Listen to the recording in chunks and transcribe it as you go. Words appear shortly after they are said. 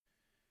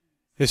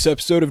This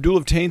episode of Duel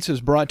of Taints is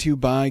brought to you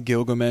by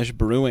Gilgamesh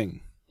Brewing,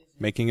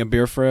 making a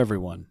beer for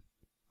everyone.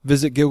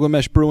 Visit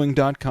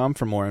gilgameshbrewing.com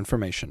for more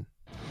information.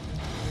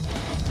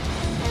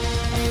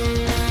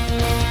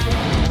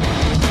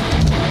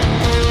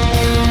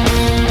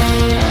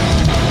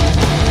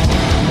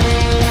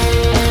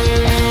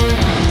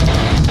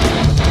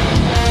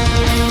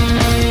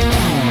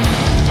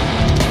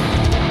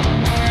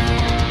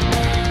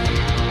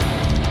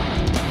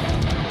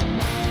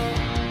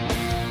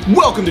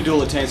 Welcome to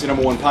Duel of Taints, the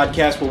number one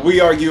podcast where we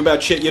argue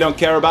about shit you don't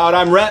care about.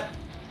 I'm Rhett.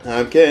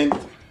 I'm King.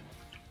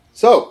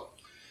 So,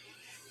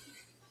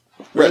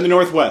 We're in the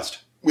Northwest.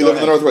 We live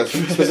in the Northwest,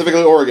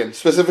 specifically Oregon,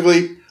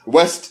 specifically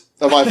west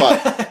of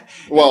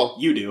I-5. Well,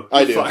 You do.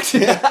 I You're do. fucked.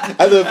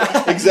 I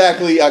live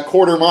exactly a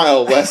quarter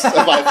mile west of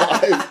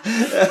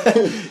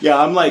I-5. Yeah,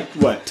 I'm like,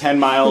 10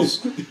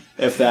 miles,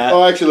 if that?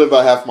 Oh, I actually live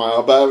about half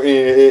mile, but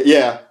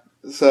yeah.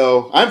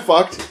 So, I'm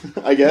fucked,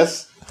 I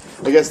guess.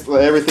 I guess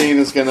everything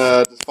is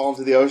gonna just fall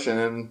into the ocean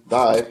and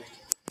die.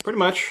 Pretty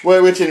much.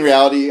 Which in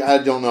reality, I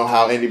don't know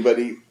how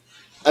anybody...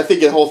 I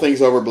think the whole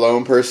thing's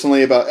overblown,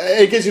 personally. About,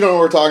 in case you don't know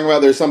what we're talking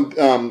about, there's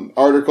some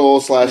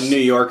article / New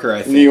Yorker,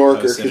 I think, New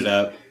Yorker, posted it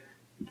up.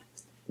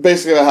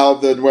 Basically how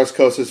the West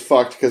Coast is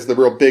fucked because the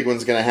real big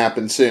one's going to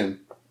happen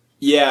soon.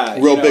 Yeah.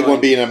 Real big one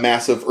being a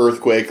massive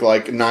earthquake,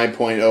 like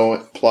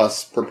 9.0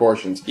 plus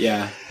proportions.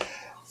 Yeah.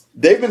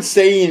 They've been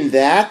saying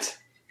that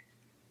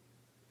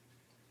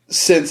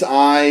since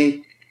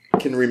I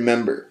can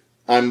remember.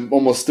 I'm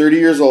almost 30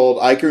 years old.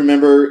 I can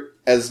remember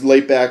as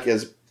late back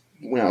as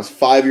when I was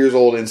 5 years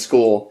old in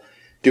school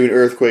doing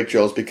earthquake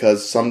drills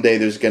because someday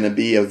there's going to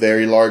be a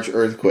very large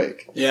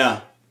earthquake.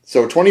 Yeah.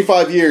 So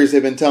 25 years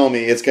they've been telling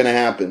me it's going to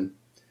happen.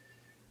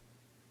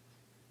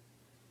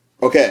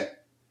 Okay.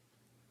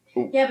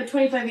 Yeah, but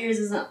 25 years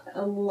is not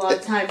a lot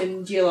of time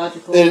in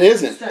geological It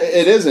isn't. studies.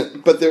 It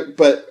isn't. But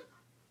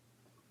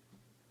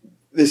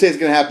they say it's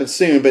going to happen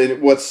soon,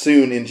 but what's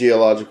soon in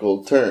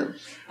geological terms?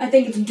 I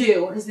think it's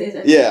due. Is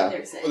Yeah. what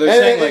they're saying. Well,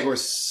 they're saying like we're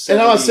 70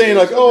 And I'm not saying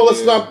years like, oh,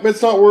 overdue.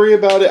 let's not worry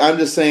about it. I'm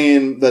just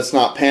saying let's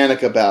not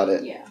panic about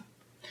it. Yeah.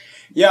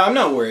 Yeah, I'm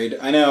not worried.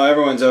 I know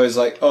everyone's always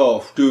like,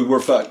 oh, dude, we're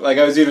fucked. Like,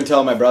 I was even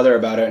telling my brother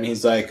about it, and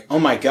he's like, oh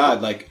my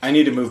god, like, I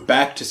need to move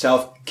back to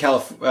Southern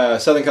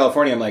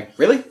California. I'm like,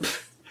 really?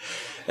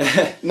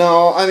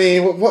 No, I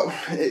mean, what?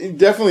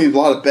 Definitely a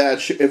lot of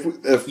bad shit.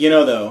 If You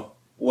know, though,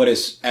 what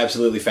is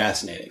absolutely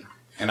fascinating,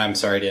 and I'm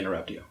sorry to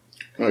interrupt you.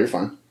 no, you're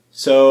fine.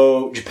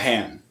 So,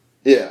 Japan,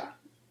 Yeah,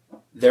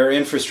 their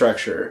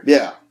infrastructure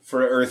yeah,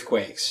 for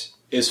earthquakes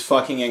is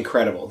fucking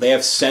incredible. They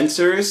have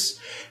sensors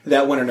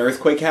that when an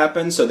earthquake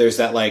happens, so there's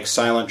that like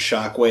silent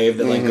shockwave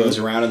that like goes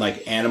around and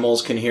like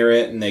animals can hear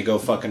it and they go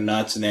fucking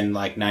nuts, and then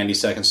like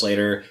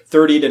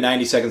 30 to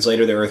 90 seconds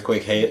later, the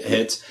earthquake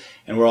hits,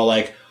 and we're all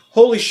like,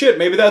 holy shit,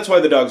 maybe that's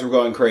why the dogs were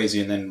going crazy,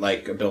 and then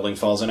like a building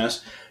falls on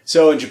us.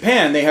 So in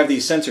Japan, they have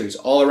these sensors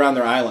all around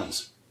their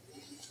islands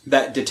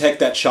that detect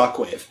that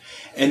shockwave.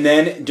 And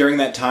then during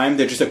that time,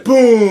 they're just like,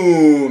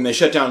 boom! They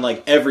shut down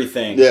like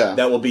everything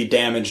that will be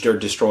damaged or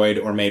destroyed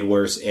or made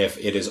worse if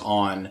it is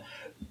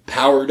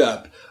powered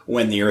up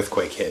when the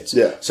earthquake hits.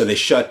 Yeah. So they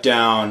shut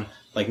down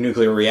like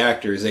nuclear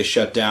reactors. They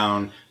shut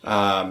down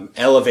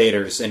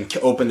elevators and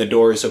open the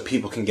doors so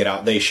people can get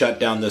out. They shut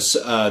down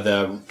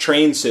the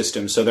train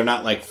system so they're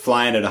not like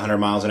flying at 100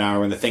 miles an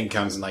hour when the thing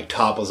comes and like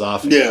topples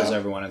off and kills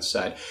everyone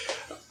inside.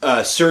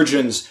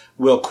 Surgeons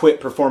will quit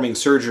performing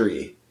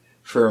surgery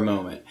for a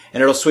moment,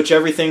 and it'll switch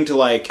everything to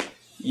like,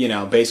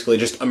 basically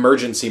just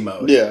emergency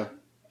mode. yeah.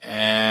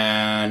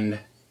 And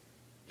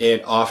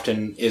it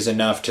often is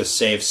enough to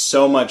save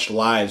so much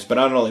lives, but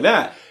not only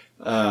that,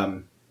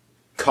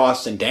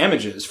 costs and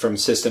damages from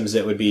systems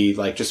that would be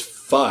like just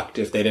fucked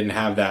if they didn't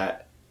have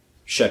that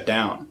shut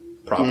down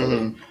properly.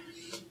 Mm-hmm.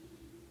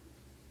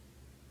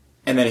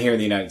 And then here in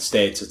the United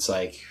States, it's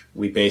like,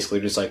 we basically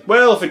just like,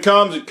 well, if it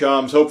comes, it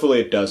comes. Hopefully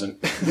it doesn't.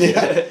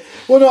 Yeah.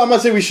 Well, no, I'm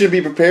not saying we should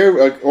be prepared.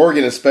 Like,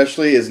 Oregon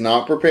especially is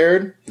not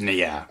prepared.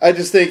 Yeah. I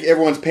just think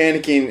everyone's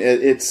panicking.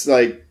 It's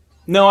like...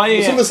 No,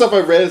 Some of the stuff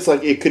I've read, it's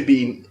like it could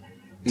be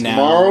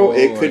tomorrow.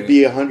 It could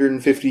be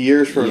 150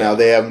 years from now.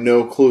 They have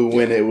no clue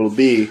when it will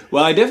be.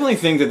 Well, I definitely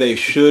think that they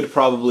should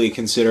probably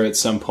consider at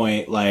some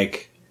point,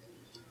 like,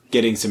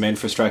 getting some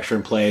infrastructure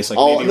in place. Like,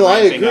 maybe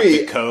I ramping up agree.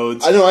 the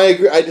codes. I know, I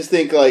agree. I just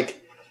think, like,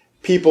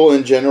 people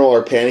in general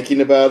are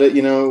panicking about it,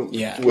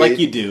 Yeah, like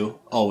you do,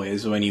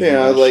 always, when you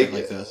Yeah, like, shit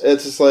like this.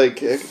 it's just like,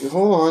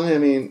 hold on. I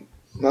mean,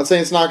 I'm not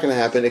saying it's not going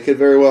to happen. It could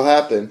very well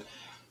happen.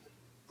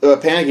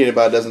 But panicking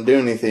about it doesn't do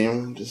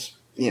anything. Just,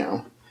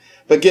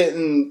 But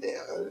in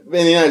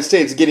the United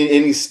States, getting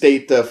any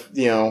state to,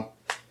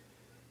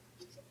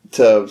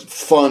 to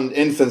fund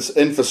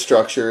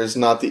infrastructure is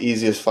not the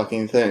easiest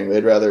fucking thing.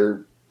 They'd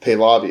rather pay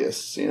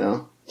lobbyists,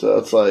 So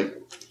it's like,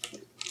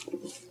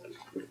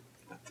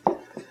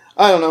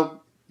 I don't know.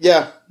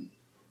 Yeah.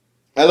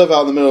 I live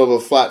out in the middle of a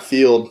flat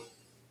field,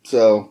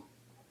 so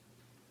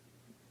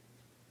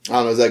I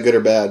don't know, is that good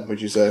or bad,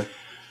 would you say?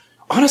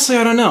 Honestly,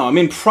 I don't know. I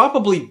mean,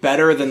 probably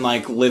better than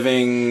like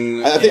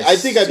living. I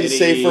think I'd be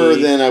safer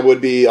than I would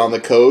be on the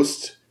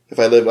coast. if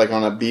I lived like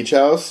on a beach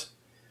house,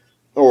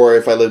 or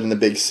if I lived in a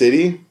big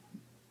city,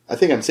 I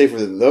think I'm safer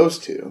than those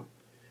two.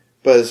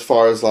 But as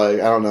far as like,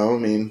 I don't know, I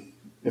mean,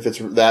 if it's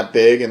that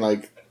big and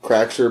like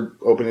cracks are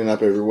opening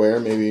up everywhere,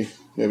 maybe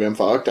I'm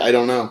fucked. I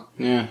don't know.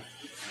 Yeah.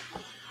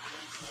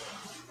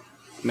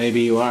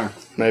 Maybe you are.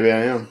 Maybe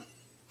I am.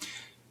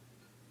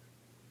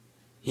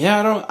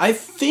 Yeah, I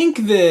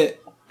think that,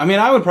 I mean,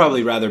 I would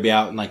probably rather be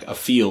out in like a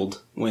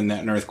field when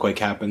an earthquake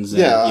happens.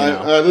 Than,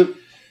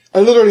 I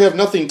literally have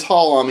nothing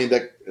tall around me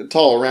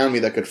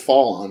that could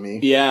fall on me.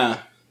 Yeah.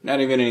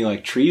 Not even any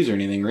like trees or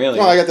anything, really.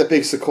 No, I got that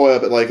big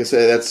sequoia, but like I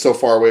said, that's so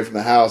far away from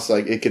the house,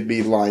 like it could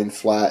be lying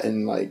flat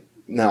and like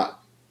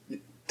not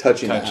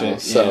touching the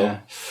house. Yeah.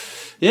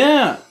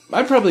 Yeah,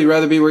 I'd probably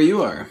rather be where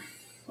you are.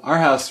 Our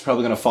house is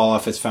probably going to fall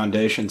off its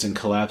foundations and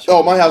collapse.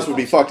 Oh, my house would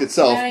be fucked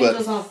itself, but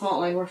Angel's on a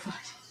fault line, we're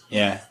fucked.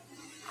 Yeah,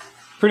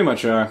 pretty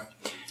much are.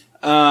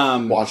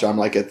 Watch, I'm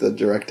like at the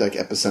direct like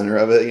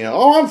epicenter of it. You know,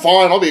 oh, I'm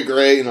fine, I'll be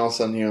great, and all of a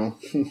sudden, you know,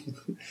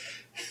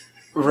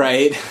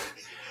 right.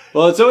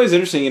 Well, it's always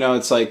interesting, you know.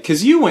 It's like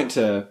because you went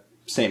to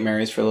St.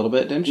 Mary's for a little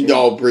bit, didn't you?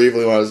 No,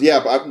 briefly when I was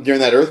during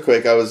that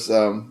earthquake, I was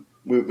in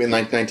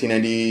like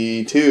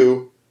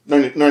 1992,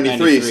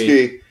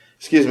 93.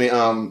 Excuse me.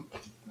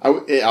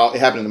 It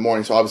happened in the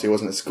morning, so obviously it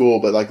wasn't at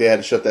school, but like they had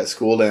to shut that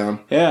school down.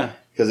 Yeah.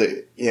 Because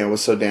it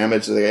was so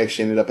damaged that they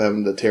actually ended up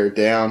having to tear it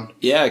down.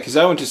 Yeah, because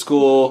I went to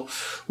school.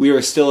 We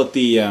were still at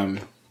the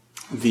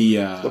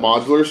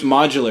modulars.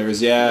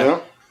 Modulars,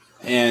 yeah.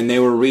 And they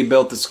were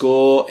rebuilt the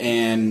school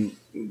and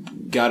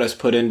got us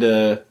put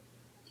into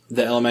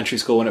the elementary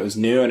school when it was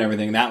new and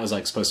everything. That was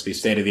like supposed to be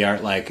state of the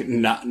art, like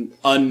not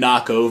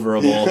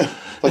unknockoverable,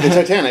 like the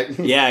Titanic.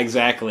 Yeah,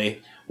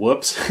 exactly.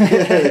 Whoops.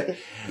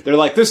 They're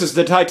like, this is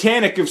the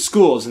Titanic of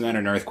schools, and then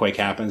an earthquake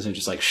happens and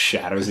just like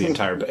shatters the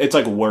entire. It's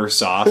like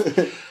worse off.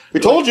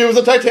 We told you it was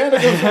the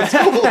Titanic of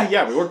schools.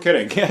 Yeah, we were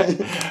kidding.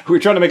 We were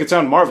trying to make it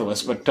sound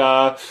marvelous, but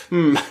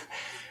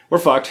we're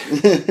fucked.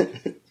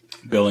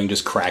 Building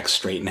just cracks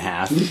straight in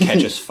half,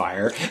 catches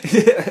fire.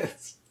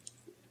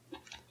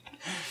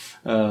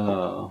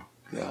 Oh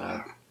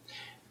god.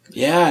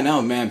 Yeah,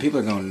 no, man, people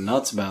are going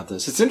nuts about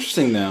this. It's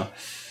interesting though,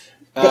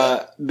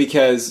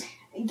 because.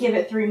 Give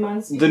it 3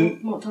 months.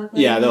 Won't talk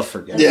yeah, they'll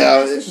forget.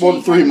 Yeah,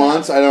 3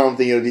 months. I don't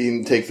think it'll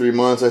even take 3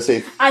 months. I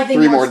think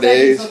 3 more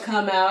days will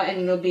come out,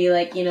 and it'll be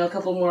like a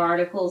couple more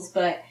articles.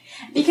 But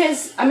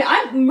because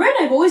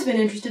I've always been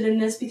interested in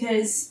this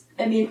because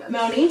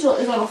Mount Angel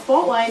is on a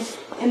fault line,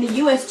 and the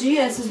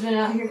USGS has been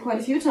out here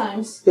quite a few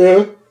times.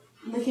 Yeah.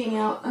 Looking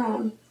out,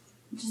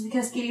 just the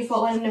Cascadia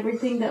fault line and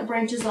everything that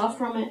branches off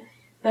from it.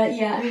 But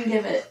yeah,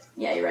 give it.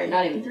 Yeah, you're right.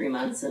 Not even 3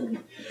 months,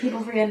 and people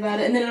forget about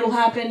it, and then it'll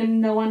happen,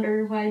 and no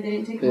wonder why they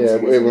didn't take it. Yeah,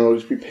 everyone will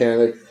just be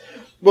panicked.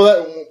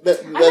 Well,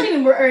 I'm not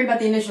even worried about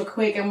the initial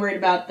quake. I'm worried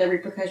about the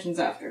repercussions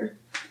after.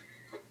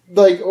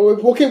 Like,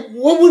 okay,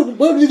 what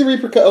would be the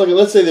repercussions? Like,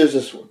 let's say there's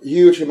this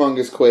huge,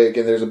 humongous quake,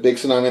 and there's a big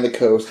tsunami on the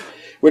coast,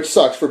 which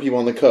sucks for people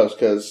on the coast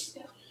because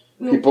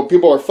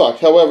people are fucked.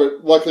 However,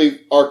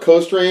 luckily, our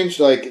coast range,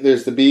 like,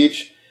 there's the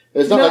beach,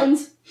 there's not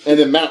mountains, and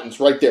the mountains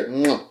right there.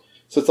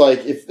 So it's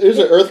like, if there's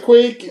an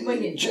earthquake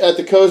at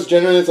the coast,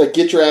 generally it's like,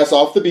 get your ass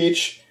off the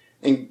beach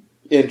and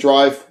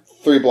drive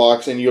 3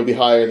 blocks and you'll be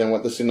higher than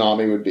what the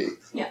tsunami would be.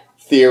 Yeah.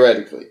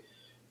 Theoretically.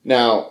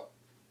 Now,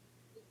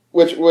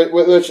 which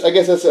I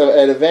guess that's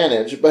an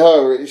advantage, but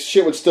however,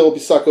 shit would still be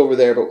stuck over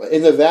there. But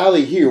in the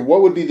valley here,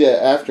 what would be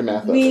the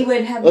aftermath of it? We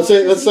would have... Let's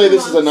say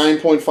this is a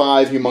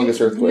 9.5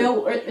 humongous earthquake.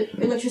 No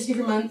electricity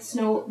for months,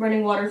 no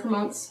running water for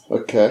months.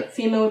 Okay.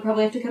 FEMA would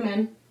probably have to come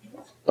in.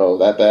 Oh,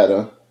 that bad,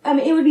 huh?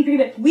 It would be pretty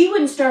bad. We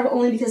wouldn't starve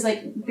only because,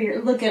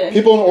 look at it.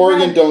 People in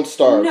Oregon don't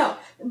starve. No,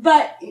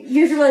 but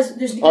you have to realize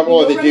there's they do,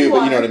 but you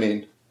know what I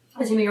mean.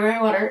 There's going to be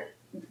running water.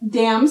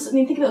 Dams.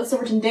 Think about the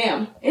Silverton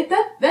Dam.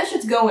 That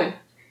shit's going.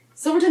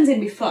 Silverton's going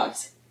to be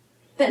fucked.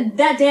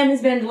 That dam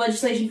has been in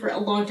legislation for a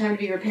long time to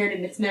be repaired,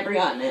 and it's never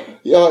gotten it.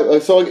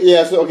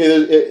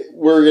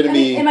 We're going to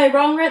be... Am I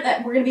wrong, Rhett,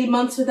 that we're going to be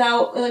months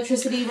without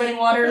electricity, running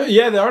water?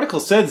 Yeah, the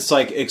article said it's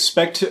like,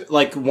 expect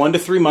 1 to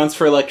 3 months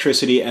for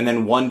electricity, and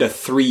then 1 to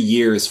 3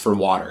 years for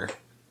water.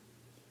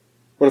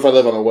 What if I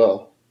live on a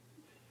well?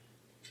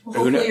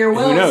 Well, who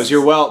knows?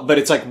 Your well, but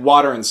it's like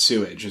water and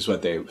sewage is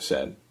what they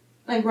said.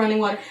 Like running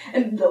water.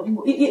 And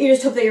you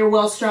just hope that your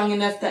well's strong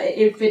enough that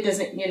if it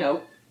doesn't,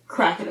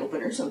 crack it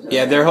open or something.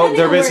 Yeah, they're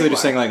basically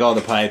just saying like all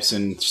the pipes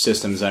and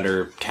systems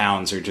under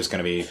towns are just going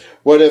to be.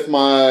 What if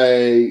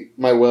my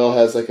well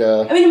has like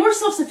a? The more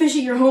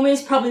self-sufficient your home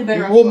is, probably the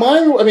better. Well,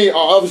 mine.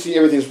 Obviously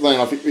everything's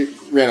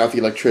ran off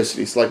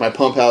electricity. So like my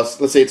pump house,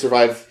 let's say it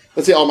survived.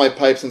 Let's say all my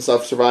pipes and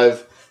stuff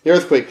survive the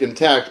earthquake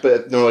intact,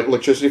 but no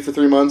electricity for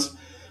 3 months.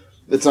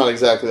 It's not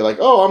exactly like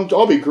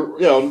I'll be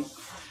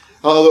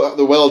Although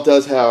the well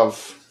does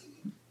have.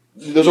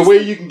 There's a way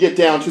you can get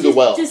down to the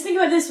well. Just think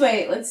about it this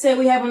way. Let's say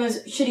we had one of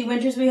those shitty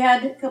winters we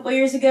had a couple of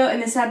years ago,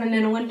 and this happened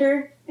in a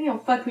winter. Think how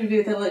fuck we'd be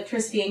with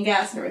electricity and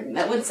gas and everything.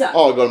 That would suck.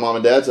 Oh, I'll go to mom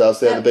and dad's house.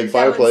 They have a big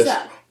fireplace.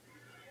 That would suck.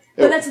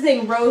 But that's the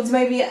thing. Roads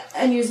might be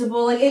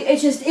unusable.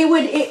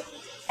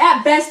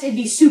 At best, it'd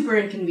be super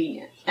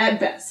inconvenient. At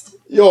best.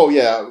 Oh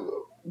yeah,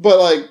 but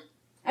like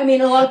I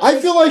mean, a lot of I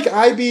feel like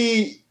I'd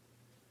be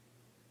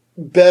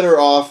better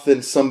off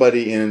than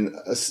somebody in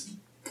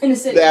in the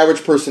city. the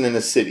average person in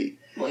a city.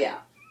 Well, yeah.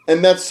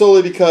 And that's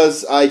solely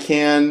because I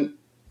can,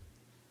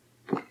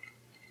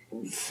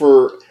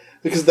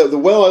 because the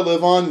well I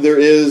live on, there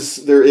is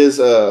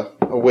a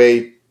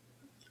way.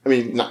 I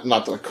mean,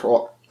 not to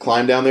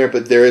climb down there,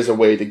 but there is a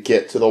way to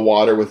get to the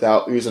water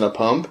without using a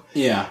pump.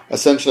 Yeah.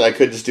 Essentially, I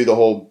could just do the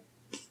whole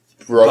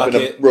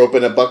rope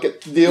in a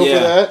bucket deal Yeah.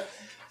 for that.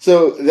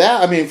 So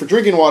that, I mean, for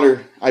drinking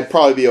water, I'd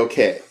probably be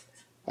okay.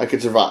 I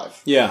could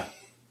survive. Yeah.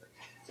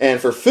 And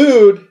for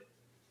food,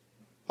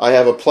 I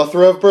have a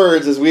plethora of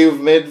birds, as we've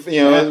made,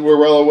 we're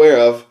well aware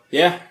of.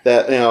 Yeah.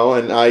 That,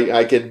 and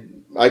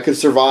I could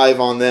survive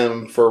on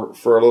them for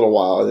a little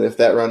while. And if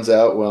that runs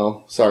out,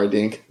 well, sorry,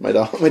 Dink. My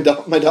dog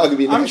would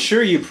be. I'm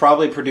sure you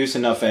probably produce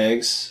enough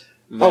eggs.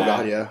 Oh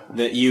God, yeah.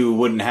 That you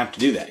wouldn't have to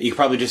do that. You could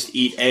probably just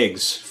eat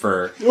eggs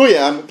for. Oh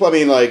yeah, I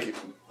mean, like,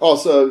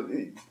 also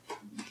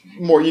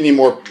more. You need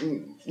more.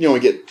 You only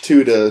get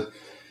 2 to,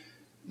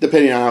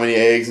 depending on how many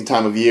eggs and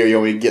time of year. You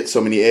only get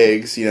so many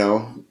eggs.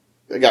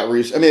 I got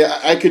roosters. I mean,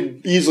 I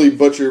could easily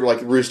butcher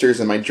like roosters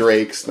and my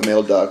drakes, the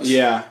male ducks.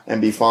 Yeah. And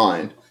be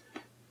fine.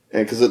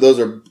 Because those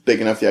are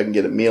big enough that I can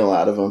get a meal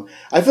out of them.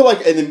 I feel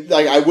like,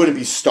 I wouldn't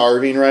be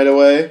starving right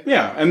away.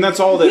 Yeah, and that's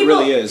all that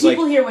really is.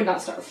 People here would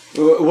not starve.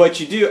 What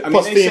you do, I mean,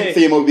 Plus,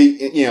 theme will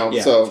be, yeah.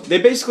 so.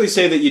 They basically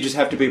say that you just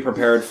have to be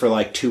prepared for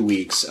like 2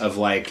 weeks of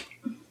like,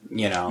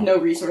 no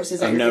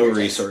resources. No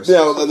resources.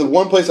 Yeah, the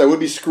one place I would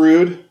be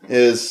screwed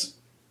is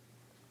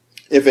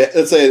if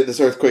let's say this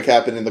earthquake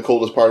happened in the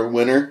coldest part of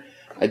winter.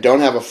 I don't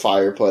have a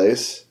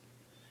fireplace.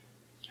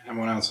 I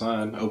went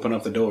outside, open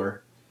up the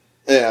door.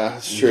 Yeah,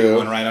 that's true.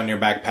 One right on your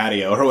back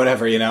patio or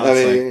whatever,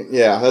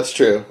 yeah, that's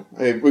true.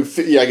 I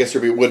guess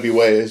there would be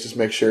ways. Just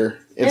make sure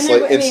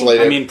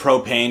insulate. I mean,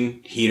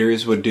 propane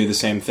heaters would do the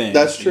same thing.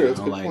 That's true.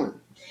 That's a good point.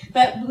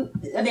 But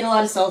I mean, a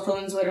lot of cell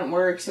phones wouldn't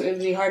work, so it would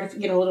be hard to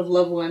get a hold of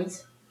loved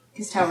ones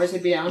because towers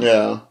would be down.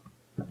 Yeah.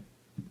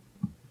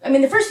 I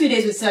mean, the first few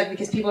days would suck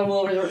because people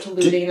will resort to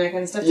looting and that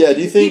kind of stuff. Yeah,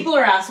 do you think... People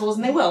are assholes,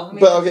 and they will. I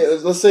mean, but, okay,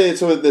 let's say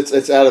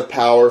it's out of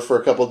power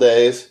for a couple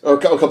days, or a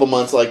couple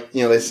months, like,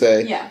 they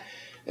say. Yeah.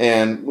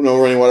 And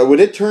no running water. Would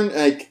it turn,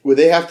 would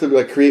they have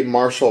to, create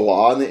martial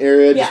law in the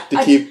area just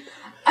to keep...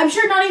 I'm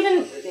sure not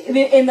even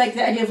in,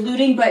 the idea of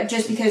looting, but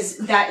just because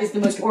that is the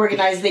most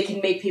organized, they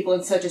can make people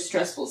in such a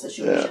stressful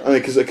situation. Yeah, I mean,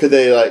 because could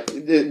they,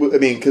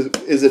 because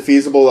is it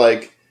feasible,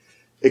 it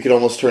could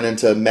almost turn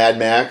into Mad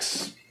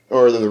Max...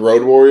 Or the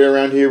Road Warrior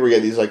around here, we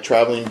get these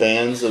traveling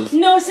bands of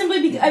no,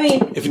 simply because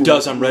if it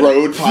does on Reddit.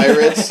 Road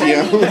pirates,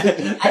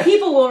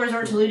 people will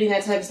resort to looting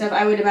that type of stuff.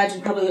 I would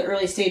imagine probably the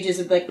early stages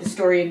of the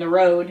story in the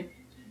road.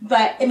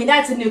 But I mean,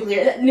 that's a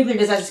nuclear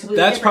disaster. Completely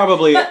that's different.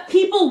 probably. But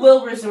people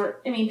will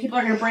resort. I mean, people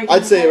are going to break.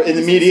 I'd say in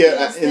the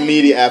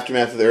media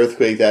aftermath of the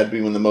earthquake, that'd be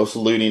when the most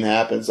looting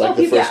happens.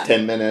 The first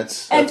 10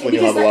 minutes. That's when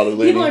you'll have a lot of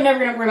looting. People are never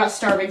going to worry about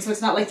starving, so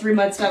it's not like 3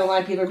 months down the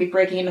line people will be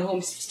breaking into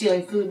homes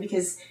stealing food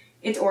because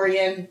it's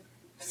Oregon.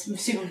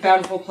 Super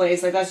bountiful place,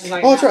 that's just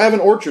not. Oh, that's right. I have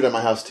an orchard at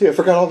my house too. I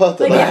forgot all about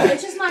that.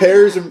 It's just not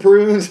pears and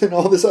prunes and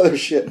all this other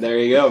shit. There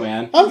you go,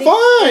 man. I'm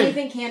fine.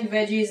 Anything canned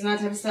veggies and that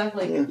type of stuff,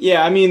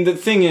 Yeah, I mean the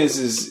thing is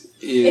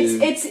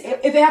it's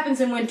if it happens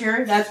in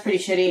winter, that's pretty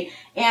shitty,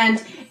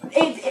 and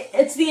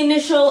it's the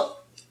initial.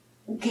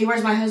 Okay,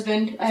 where's my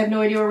husband? I have no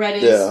idea where Red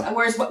is. Yeah.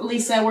 Where's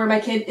Lisa? Where are my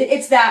kids?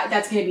 It's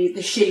that's going to be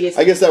the shittiest.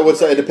 I guess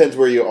it depends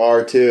where you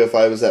are too. If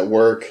I was at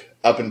work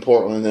up in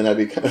Portland, then I'd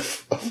be kind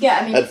of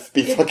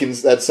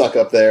that'd suck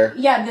up there.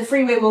 Yeah, the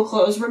freeway will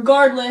close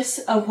regardless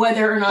of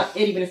whether or not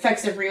it even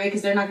affects the freeway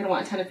because they're not going to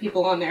want a ton of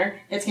people on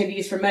there. It's going to be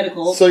used for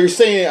medical. So you're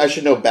saying I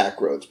should know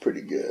back roads pretty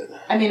good?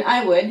 I mean,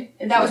 I would.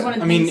 That was one of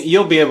the things. I mean,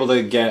 you'll be able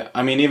to get.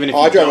 I mean, even if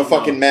I drive a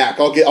fucking Mac,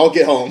 I'll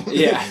get home.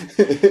 Yeah.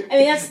 I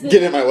mean, that's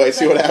get in my way,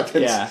 see what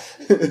happens. Yeah.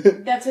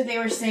 That's what they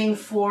were saying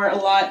for a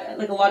lot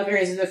of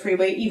areas of the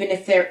freeway. Even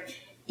if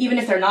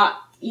they're not,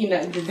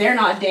 they're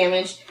not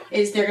damaged,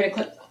 is they're going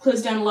to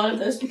close down a lot of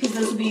those because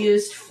those will be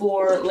used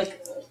for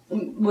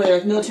whether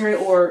it's military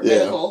or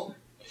medical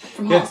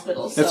from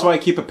hospitals. So. That's why I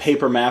keep a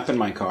paper map in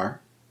my car.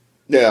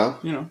 Yeah.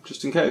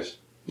 Just in case.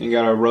 You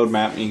got a road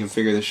map and you can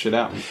figure this shit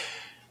out.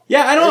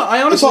 Yeah,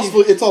 I honestly...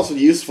 It's also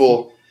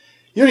useful.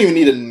 You don't even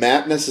need a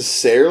map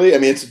necessarily. I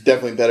mean, it's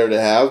definitely better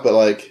to have, but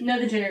know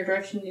the general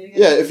direction you need to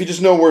go. Yeah, if you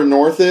just know where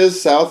north is,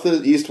 south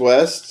is, east,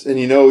 west, and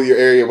you know your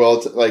area well,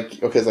 it's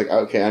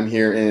okay, I'm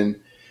here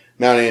in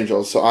Mount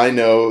Angel, so I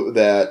know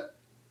that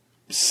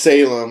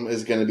Salem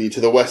is going to be to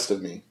the west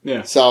of me.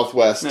 Yeah.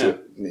 Southwest to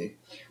me.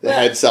 They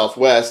head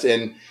southwest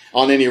and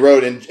on any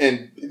road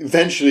and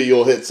eventually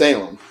you'll hit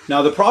Salem.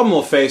 Now the problem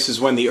we'll face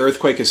is when the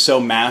earthquake is so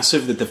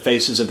massive that the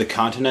faces of the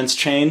continents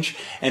change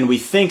and we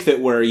think that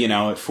we're,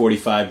 at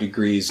 45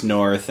 degrees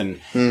north and,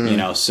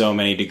 so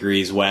many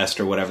degrees west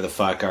or whatever the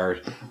fuck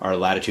our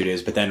latitude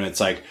is. But then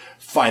it's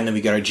finally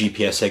we got our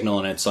GPS signal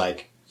and it's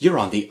you're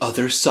on the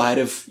other side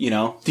of,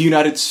 the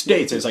United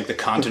States. It's like the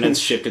continents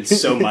shifted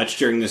so much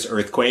during this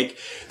earthquake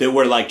that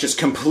we're like just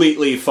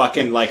completely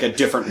fucking like a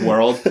different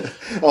world.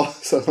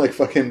 Also, like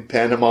fucking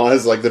Panama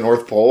is like the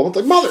North Pole. It's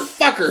like,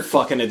 motherfucker!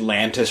 Fucking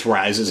Atlantis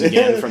rises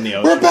again from the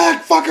ocean. We're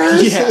back,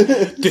 fuckers! Yeah,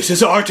 this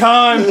is our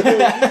time!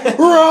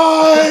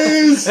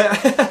 Rise!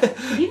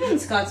 Even in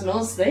Scotts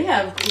Mills, they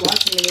have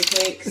lots of mini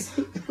quakes.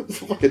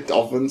 Fucking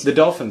dolphins. The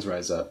dolphins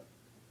rise up.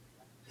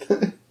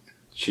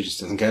 She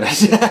just doesn't get it.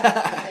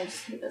 I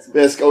just hate this one.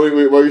 Yes, what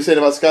were you saying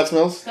about Scotts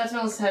Mills? Scotts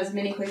Mills has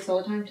mini quakes all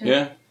the time, too.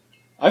 Yeah.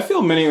 I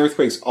feel mini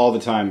earthquakes all the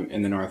time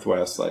in the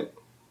Northwest. Like,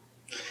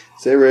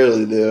 They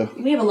rarely do.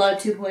 We have a lot of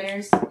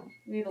 2-pointers.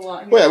 We have a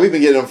lot here. Well, yeah, we've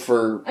been getting them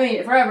for... I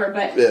mean, forever,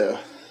 but... Yeah.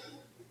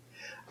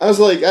 I was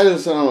like, I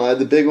don't know,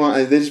 the big one,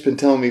 they've just been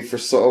telling me for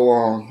so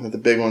long that the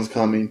big one's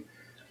coming.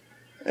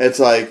 It's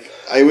like,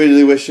 I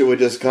really wish it would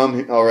just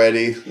come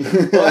already.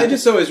 well, I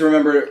just always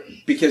remember,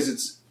 because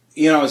it's,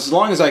 as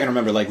long as I can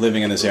remember, like,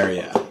 living in this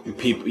area,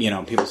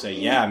 people say,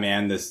 yeah,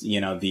 man, this,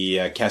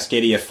 the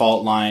Cascadia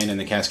fault line and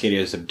the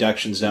Cascadia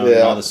subduction zone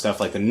and all this stuff,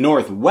 like the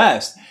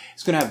Northwest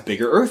is going to have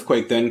bigger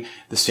earthquake than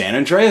the San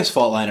Andreas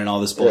fault line and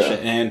all this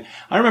bullshit. Yeah. And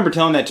I remember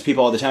telling that to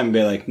people all the time and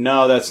be like,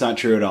 no, that's not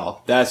true at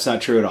all. That's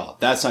not true at all.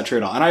 That's not true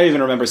at all. And I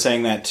even remember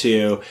saying that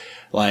to,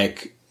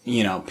 like,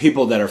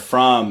 people that are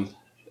from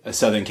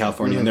Southern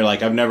California, and they're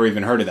like, I've never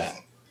even heard of that.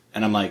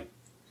 And I'm like,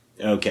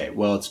 okay,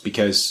 well, it's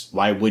because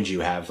why would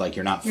you have, like,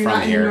 you're not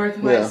from here.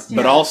 Northwest,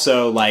 But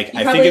also, like,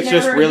 I think it's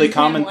just really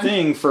common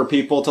thing for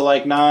people to,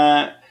 like,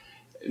 not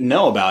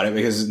know about it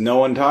because no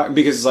one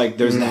because, like,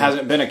 there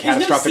hasn't been a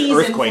catastrophic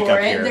earthquake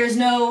up here. There's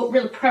no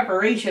real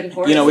preparation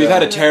for it. We've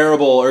had a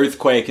terrible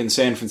earthquake in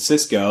San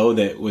Francisco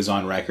that was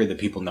on record that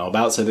people know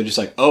about, so they're just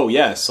like, oh,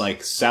 yes,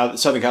 like,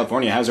 Southern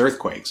California has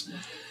earthquakes.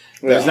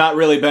 There's not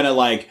really been a,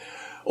 like,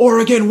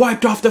 Oregon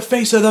wiped off the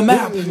face of the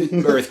map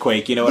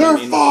earthquake, you know what I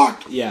mean? They're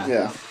fucked!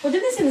 Yeah. Well,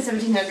 did they say in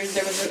the 1700s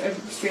there was an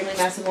extremely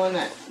massive one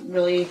that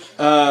really...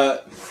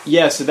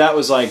 Yeah, so that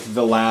was like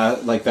the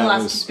last, like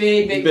that was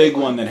big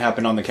one that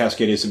happened on the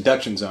Cascadia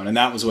subduction zone, and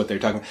that was what they're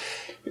talking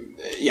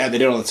about. Yeah, they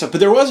did all that stuff, but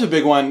there was a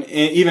big one,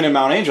 even in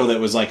Mount Angel, that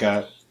was like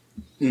an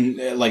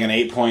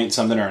 8-point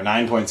something or a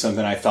 9-point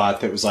something, I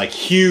thought, that was like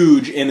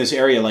huge in this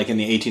area, like in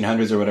the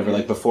 1800s or whatever,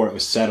 like before it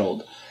was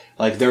settled.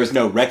 Like, there was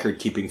no record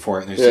keeping for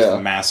it, and there's just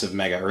a massive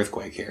mega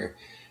earthquake here.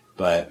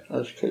 But...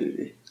 That's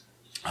crazy.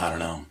 I don't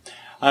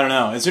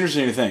know. It's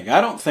interesting to think.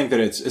 I don't think that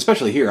it's...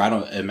 Especially here, I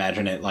don't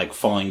imagine it, like,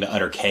 falling to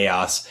utter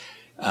chaos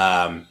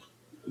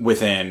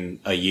within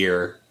a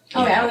year.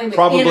 Oh, yeah, I don't think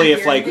probably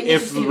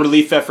if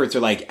relief efforts are,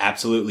 like,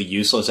 absolutely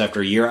useless after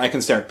a year, I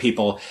can start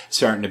people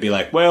starting to be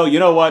like, well, you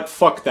know what?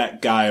 Fuck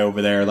that guy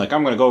over there. Like,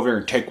 I'm going to go over here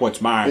and take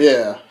what's mine.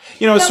 Yeah.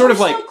 It's sort of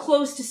like... We're so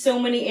close to so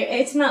many...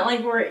 It's not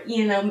like we're,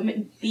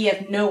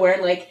 BF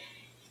nowhere. Like,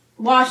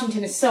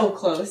 Washington is so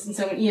close. And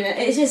so,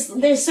 it's just...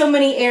 There's so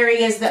many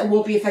areas that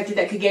won't be affected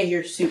that could get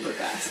here super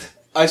fast.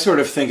 I sort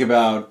of think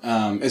about...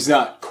 it's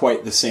not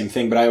quite the same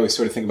thing, but I always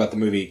sort of think about the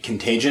movie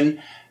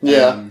Contagion.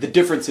 Yeah. The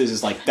difference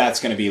is like, that's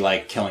going to be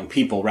like killing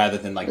people rather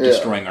than like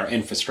destroying our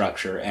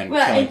infrastructure and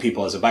killing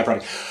people as a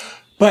byproduct.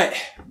 But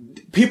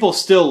people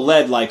still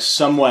led like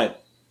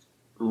somewhat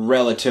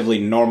relatively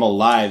normal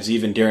lives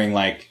even during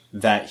like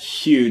that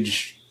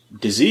huge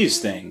disease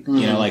thing.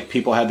 Mm-hmm. Like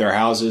people had their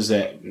houses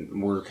that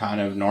were kind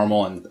of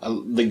normal and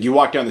like you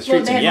walk down the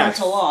streets and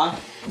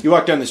you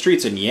walk down the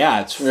streets and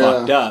it's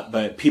fucked up,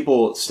 but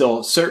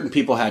certain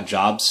people had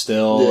jobs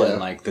still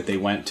and like that they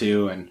went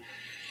to and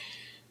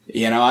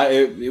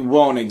it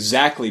won't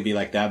exactly be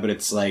like that, but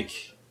it's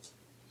like,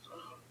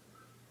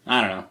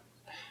 I don't know.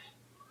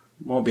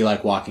 It won't be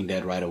like Walking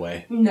Dead right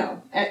away.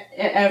 No,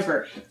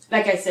 ever.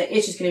 Like I said,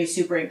 it's just going to be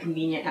super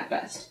inconvenient at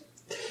best.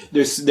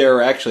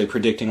 They're actually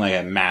predicting like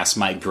a mass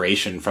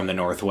migration from the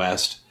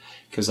Northwest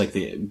because like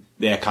the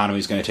economy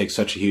is going to take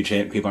such a huge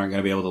hit and people aren't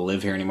going to be able to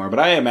live here anymore. But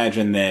I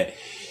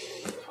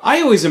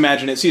always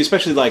imagine it,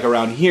 especially like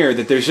around here,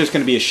 that there's just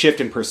going to be a shift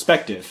in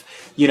perspective.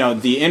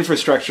 The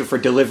infrastructure for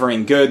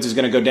delivering goods is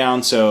going to go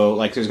down, so,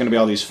 like, there's going to be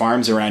all these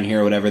farms around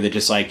here or whatever that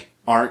just, like,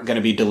 aren't going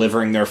to be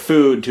delivering their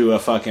food to a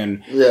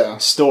fucking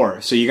store.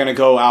 So you're going to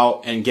go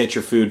out and get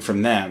your food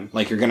from them.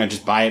 Like, you're going to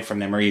just buy it from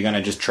them, or you're going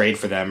to just trade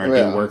for them, or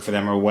do work for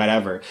them, or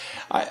whatever.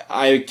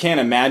 I can't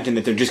imagine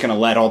that they're just going to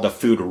let all the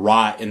food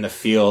rot in the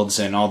fields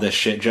and all this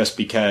shit just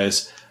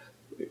because,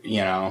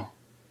 No.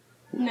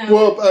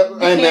 Well,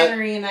 I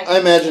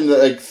imagine that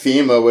like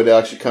FEMA would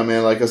actually come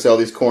in, like I say, all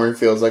these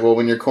cornfields. Like, well,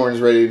 when your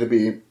corn's ready to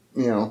be,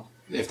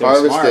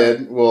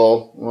 harvested,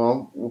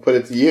 we'll put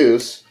it to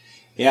use.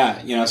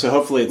 Yeah, so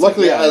hopefully it's...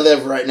 Luckily, I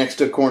live right next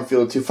to a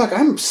cornfield, too. Fuck,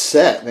 I'm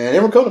set, man.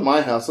 Everyone come to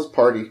my house. Let's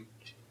party.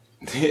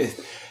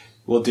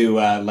 We'll do,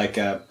 like,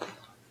 a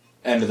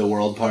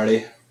end-of-the-world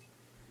party.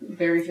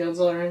 Berry fields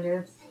all around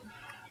here.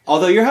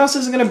 Although your house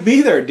isn't going to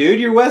be there,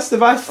 dude. You're west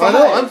of I-5. I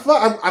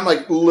know, I'm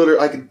like,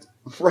 literally,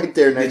 right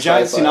there The next.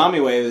 giant sci-fi.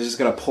 tsunami wave is just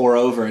going to pour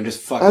over and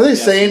just fucking. Are they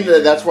saying decimate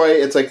that that's why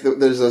it's like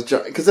there's a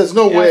because there's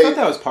no Yeah, way I thought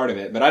that was part of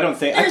it, but I don't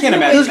think I There's can't no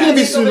way imagine. there's going to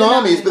be Over the tsunamis,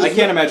 mountains. but I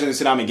can't imagine the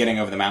tsunami getting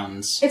over the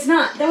mountains. It's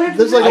not. That would have to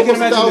There's be like I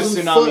can almost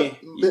imagine the 1,000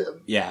 tsunami.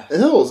 foot Yeah.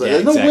 hills. Yeah,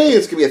 There's no exactly. way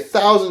it's going to be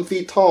 1,000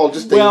 feet tall.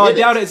 Just to Well, I hit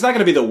doubt it. It's not going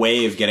to be the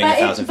wave getting But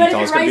 1,000 but feet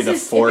tall. It's going to be the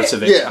rises- force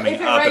of it yeah. coming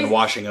if it up and rises-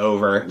 washing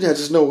over. Yeah,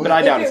 just no way. But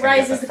I doubt if it's it going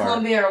to get rises that to far.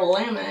 Columbia or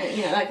Willamette,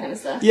 that kind of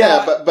stuff.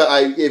 Yeah, but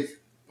I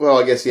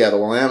guess the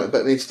Willamette,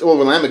 but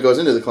Willamette goes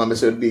into the Columbia,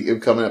 so it'd be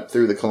coming up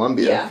through the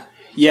Columbia. Yeah.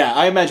 Yeah,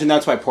 I imagine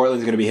that's why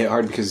Portland's going to be hit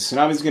hard because the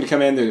tsunami's going to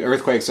come in. The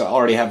earthquakes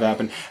already have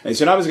happened. And the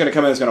tsunami's going to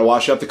come in. It's going to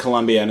wash up the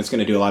Columbia, and it's going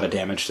to do a lot of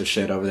damage to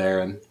shit over there.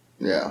 And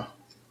Yeah.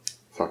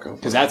 Fuck up.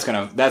 because that's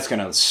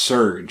gonna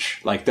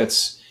surge. Like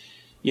that's,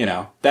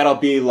 that'll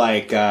be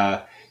like,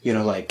 I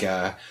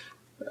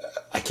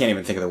can't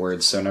even think of the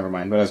words, so never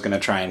mind. But I was going to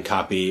try and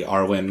copy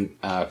Arwen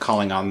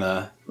calling on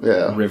the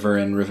river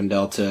in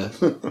Rivendell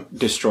to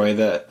destroy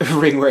the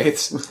ring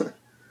wraiths.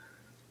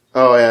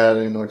 Oh yeah, I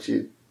didn't know what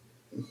you.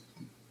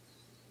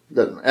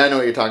 I know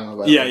what you're talking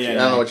about. Yeah, I yeah,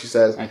 don't know what she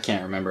says. I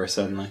can't remember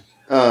suddenly.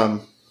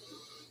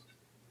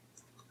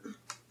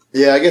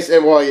 Yeah, I guess.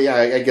 Well, yeah,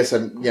 I guess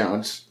I'm.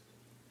 It's.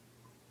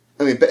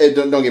 I mean,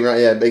 don't get me wrong.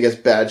 Yeah, I guess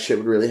bad shit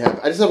would really happen.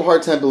 I just have a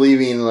hard time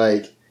believing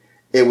like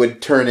it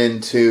would turn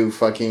into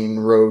fucking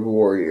Road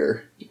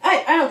Warrior.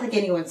 I don't think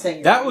anyone's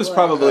saying That was would.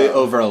 probably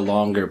over a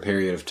longer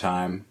period of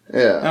time.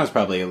 That Yeah. was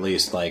probably at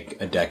least like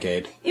a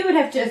decade. It would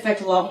have to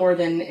affect a lot more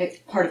than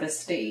part of a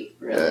state,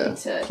 really. Yeah.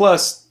 To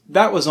Plus,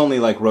 that was only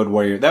like Road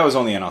Warrior. That was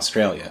only in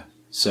Australia.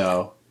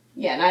 So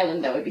yeah, an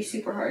island that would be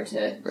super hard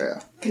to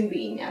Yeah.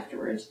 convene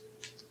afterwards.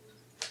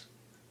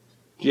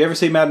 did you ever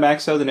see Mad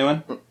Max though, the new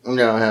one?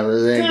 No, I haven't.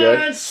 Is it any good?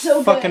 It's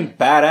so Fucking good.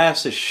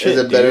 badass as shit. Is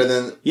it dude. better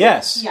than?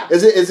 Yes. Yeah.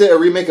 Is it a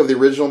remake of the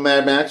original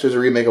Mad Max or is it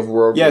a remake of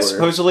World Yeah, Warrior?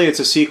 supposedly it's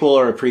a sequel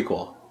or a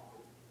prequel.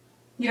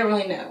 You don't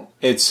really know.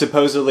 It's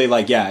supposedly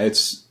like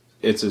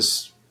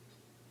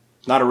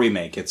not a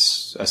remake.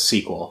 It's a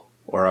sequel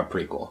or a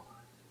prequel.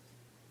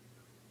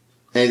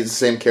 And he's the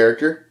same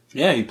character.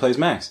 Yeah, he plays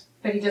Max.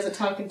 But he doesn't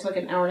talk until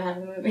like an hour and a half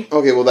of the movie.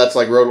 Okay, well that's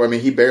like Road Warrior. I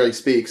mean, he barely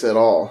speaks at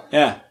all.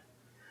 Yeah.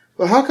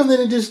 But how come they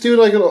didn't just do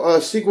like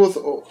a sequel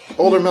with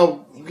older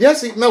Mel?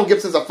 Yes, Mel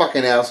Gibson's a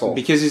fucking asshole.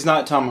 Because he's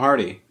not Tom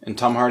Hardy, and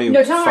Tom Hardy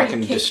No, Tom Hardy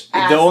fucking kicked the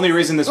ass. only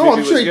reason this movie Oh,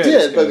 I'm sure was he good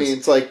did, is but I 'cause mean,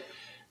 it's like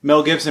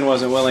Mel Gibson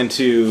wasn't willing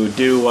to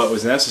do what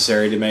was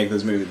necessary to make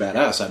this movie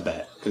badass. I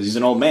bet because he's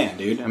an old man,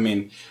 dude. I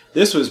mean,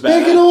 this was badass.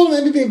 make it old,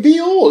 maybe be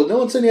old. No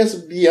one said he has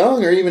to be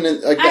young or even in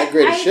like that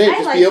great of shape.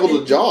 Just liked be able the-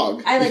 to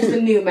jog. I liked the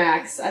new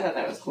Max. I thought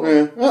that was cool.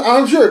 Yeah,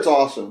 I'm sure it's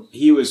awesome.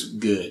 He was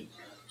good.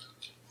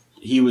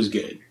 He was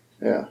good.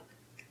 Yeah.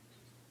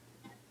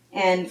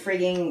 And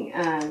freaking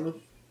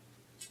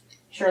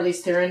Charlize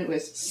Theron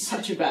was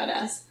such a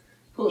badass.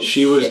 Holy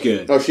She was shit.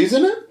 good. Oh, she's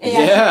in it. And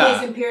Yeah. she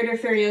plays Imperator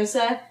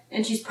Furiosa,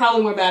 and she's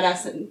probably more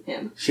badass than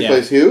him. She Yeah.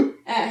 plays who?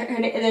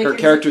 Her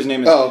character's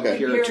name is Oh,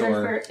 okay.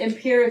 Imperator.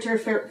 Imperator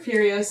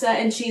Furiosa,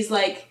 and she's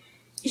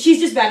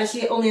just badass.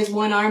 She only has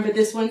one arm, but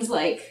this one's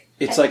like,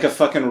 It's like a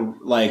fucking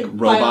like Like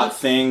robot violent.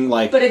 thing.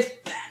 Like but it's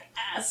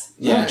badass.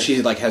 yeah, Nice.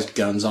 she like has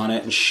guns on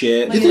it and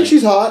shit. Do you think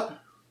she's hot?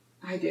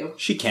 I do.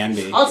 She can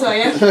be. I'll tell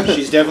you.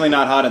 She's definitely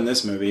not hot in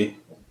this movie.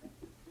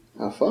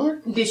 Oh fuck.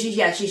 Did she?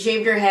 Yeah, she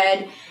shaved her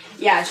head.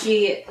 Yeah,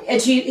 she's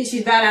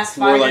badass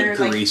More fighter.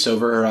 like grease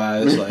over her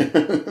eyes. Like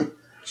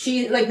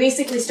She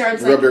basically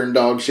starts Rubbed like her in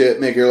dog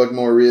shit, make her look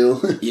more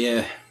real.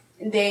 yeah.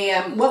 they.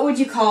 What would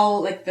you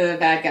call like the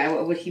bad guy?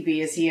 What would he be?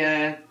 Is he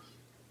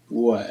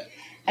What?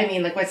 I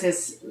mean, like what's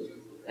his?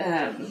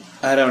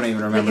 I don't even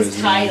Like remember his his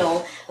name.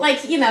 title?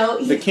 Like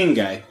The king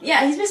guy.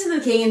 Yeah, he's basically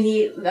the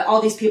king, and all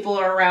these people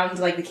are around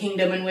like the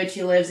kingdom in which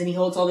he lives, and he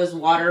holds all this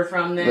water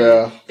from them.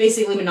 Yeah.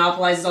 Basically,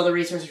 monopolizes all the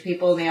resources for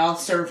people, and they all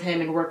serve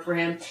him and work for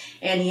him.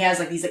 And he has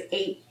like these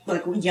 8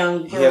 young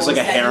girls. He has like a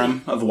that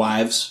harem of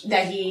wives.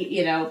 that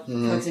he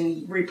cooks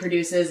and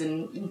reproduces,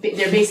 and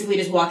they're basically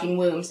just walking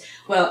wombs.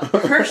 Well,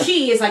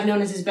 she is like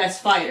known as his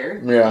best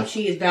fighter. Yeah. Like,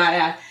 she is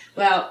badass.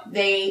 Well,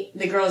 the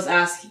girls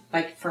ask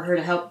like for her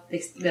to help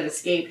them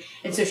escape,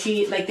 and so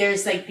she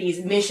there's like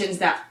these missions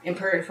that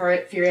Imperator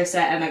Furiosa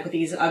and like with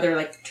these other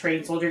like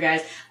trained soldier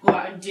guys go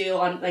out and do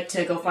on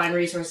to go find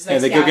resources. Yeah,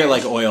 they go get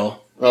like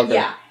oil. Okay.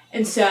 Yeah,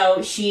 and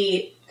so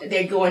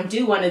they go and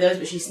do one of those,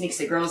 but she sneaks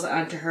the girls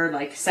onto her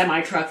like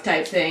semi truck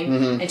type thing,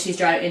 and she's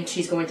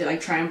going to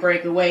like try and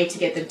break away to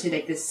get them to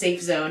like this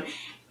safe zone,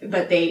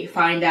 but they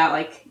find out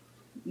like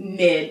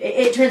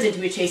it turns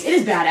into a chase. It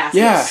is badass.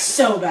 Yeah. It's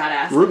so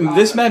badass.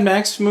 This Mad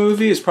Max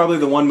movie is probably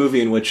the one movie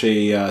in which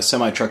a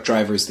semi-truck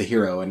driver is the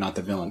hero and not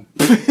the villain.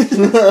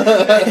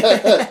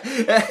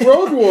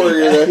 Road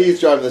Warrior, he's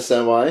driving the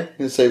semi.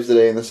 He saves the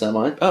day in the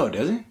semi. Oh,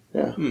 does he?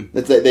 Yeah.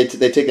 They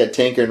take that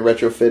tanker and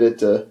retrofit it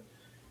to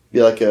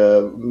be like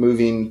a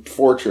moving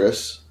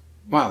fortress.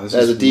 Wow, this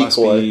As is, a decoy.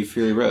 must be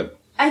Fury Road.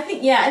 I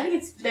think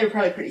they're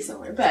probably pretty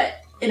similar, but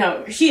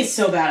she is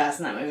so badass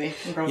in that movie.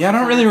 Yeah, I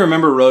don't really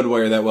remember Road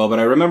Warrior that well, but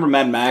I remember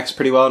Mad Max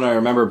pretty well, and I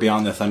remember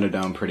Beyond the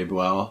Thunderdome pretty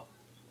well.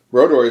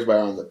 Road Warrior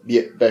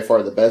is by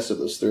far the best of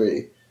those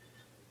three.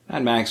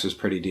 Mad Max was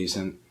pretty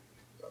decent.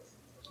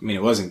 I mean,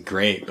 it wasn't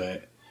great,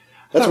 but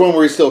That's one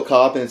where he's still a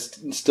cop and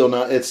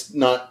it's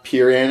not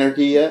pure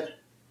anarchy yet.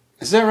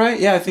 is that right?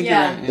 Yeah, I think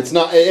Yeah. you're right. Yeah. It's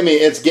not, I mean,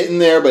 it's getting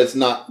there, but it's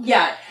not.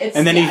 Yeah, it's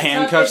And then he it's not-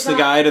 handcuffs it's the not-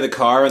 guy to the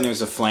car, and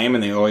there's a flame,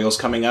 and the oil's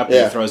coming up, and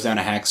Yeah. he throws down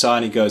a hacksaw,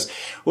 and he goes,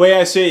 "Well,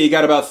 I see, you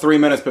got about 3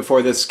 minutes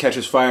before this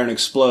catches fire and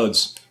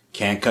explodes.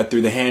 Can't cut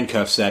through the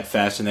handcuffs that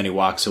fast," and then he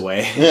walks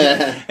away.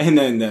 And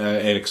then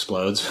it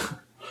explodes.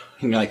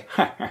 And you're like,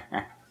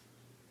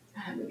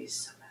 That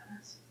movie's so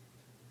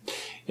badass.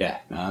 yeah,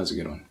 no, that was a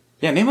good one.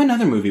 Yeah, name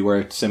another movie where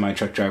a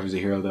semi-truck driver's a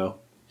hero, though.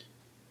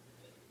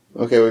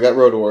 Okay, we got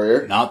Road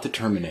Warrior. Not the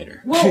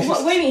Terminator. Well,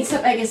 what do you mean?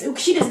 So, I guess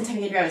she doesn't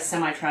technically drive a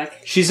semi truck.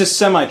 She's a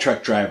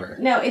semi-truck driver.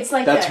 No, it's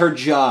like That's her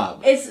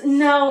job. It's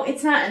not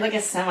like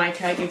a semi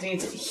truck. It's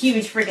a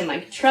huge freaking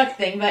like truck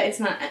thing, but it's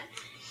not.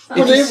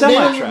 Well, It's a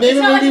semi-truck. name It's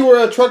a not movie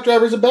where a truck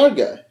driver's a bad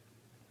guy.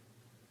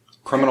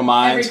 Criminal Every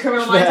Minds.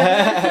 Criminal Minds.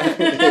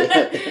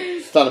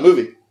 It's not a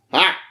movie.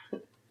 Ha!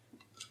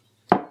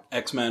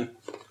 X-Men.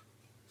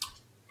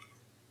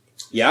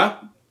 Yeah.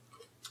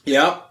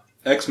 Yeah.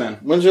 X-Men.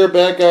 When's there a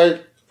bad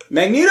guy?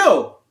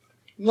 Magneto!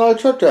 Not a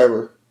truck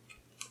driver.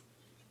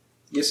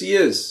 Yes, he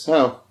is.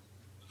 Oh.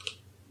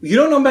 You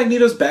don't know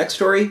Magneto's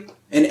backstory?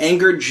 An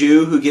angered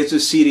Jew who gets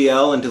his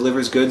CDL and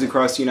delivers goods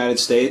across the United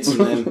States and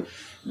then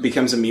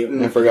becomes a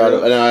mutant. I forgot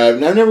it. I've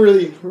never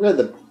really read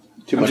the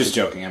too I'm much. just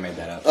joking. I made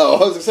that up. Oh, I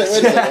was going to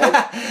say,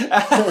 wait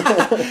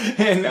a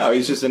second. No,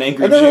 he's just an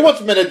angry I've never Jew.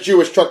 once met a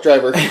Jewish truck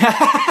driver.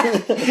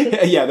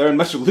 Yeah, they're in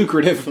much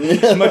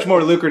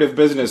more lucrative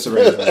business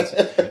arrangements,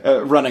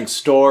 running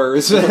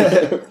stores,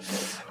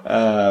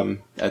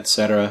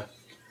 etc.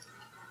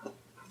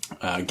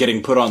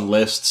 Getting put on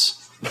lists.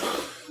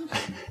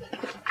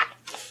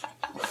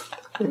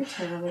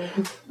 No.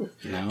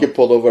 Get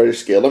pulled over at your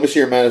scale. Let me see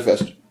your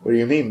manifest. What do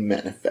you mean,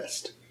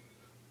 manifest?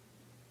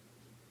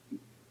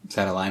 Is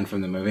that a line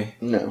from the movie?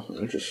 No,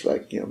 it's just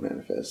like,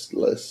 manifest,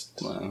 list.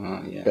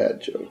 Yeah.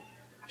 Bad joke.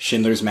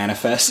 Schindler's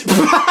Manifest. You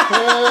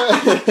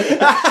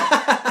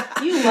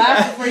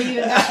laughed before you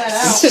even got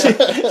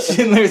that out.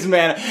 Schindler's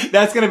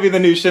That's going to be the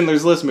new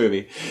Schindler's List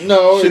movie.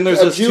 No, Schindler's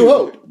it's List a Jew 2.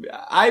 Hope.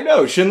 I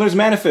know. Schindler's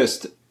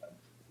Manifest.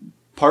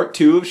 Part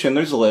 2 of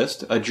Schindler's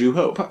List, A Jew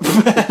Hope.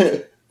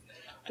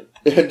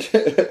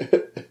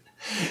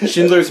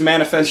 Schindler's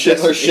Manifest.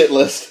 Schindler's shit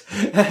list.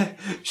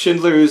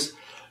 Schindler's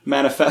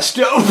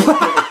Manifesto.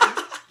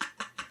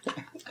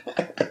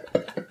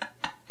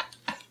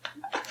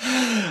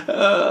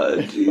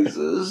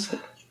 Jesus.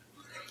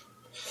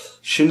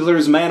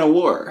 Schindler's Man of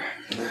War.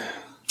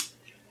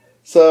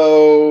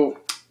 So,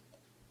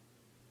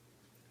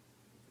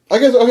 I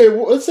guess, okay,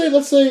 let's say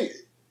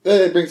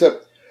that it brings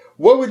up,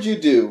 what would you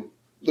do?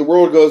 The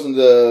world goes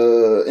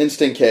into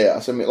instant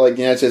chaos. I mean, like,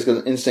 the United States goes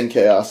into instant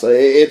chaos.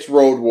 It's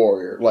Road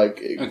Warrior.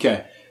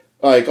 Okay.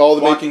 Like all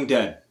the Walking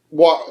Dead.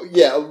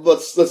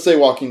 let's say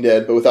Walking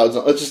Dead, but without,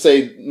 let's just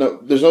say, no,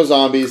 there's no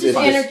zombies. It's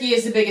Anarchy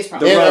is the biggest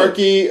problem.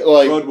 anarchy,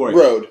 like, Road Warrior.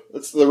 road.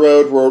 It's the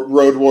road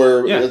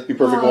warrior. Yeah. That'd be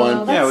perfect Oh,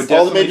 one. that's- Yeah, I would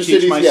all the definitely major teach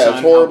cities, my yeah, son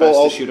it's horrible. how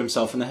All- best to shoot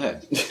himself in the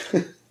head.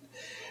 Have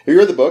you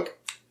read the book?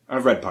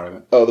 I've read part of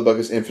it. Oh, the book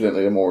is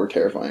infinitely more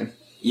terrifying.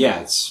 Yeah,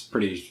 it's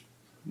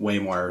way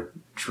more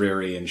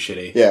dreary and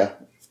shitty. Yeah.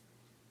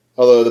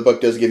 Although the book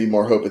does give you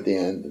more hope at the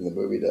end than the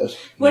movie does.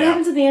 What Yeah.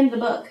 happens at the end of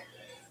the book?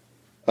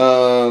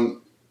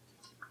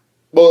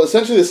 Well,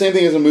 essentially the same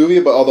thing as a movie,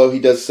 but although he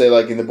does say,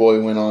 like, and the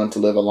boy went on to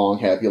live a long,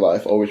 happy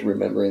life, always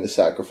remembering the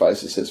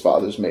sacrifices his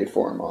fathers made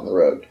for him on the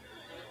road.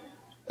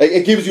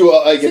 It gives you,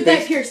 like, So a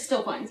Guy Pearce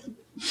still finds him.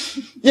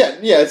 yeah,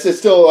 it's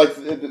still, like,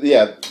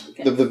 yeah,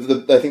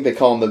 I think they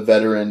call him the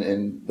veteran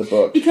in the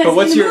book. Because But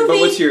what's in the your? movie, But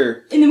what's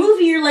your? in the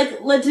movie, you're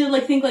like led to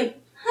like think like,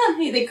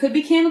 hey, they could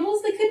be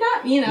cannibals, they could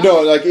not,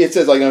 No, like, it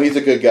says, like, no, he's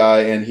a good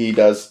guy, and he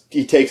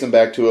takes him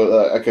back to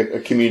a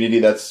community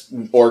that's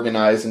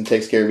organized and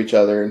takes care of each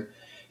other, and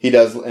he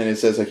does, and it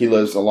says, like, he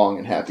lives a long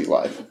and happy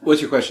life.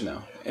 What's your question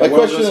though? My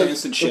World question goes to is,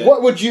 instant shit.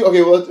 what would you,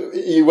 okay, well,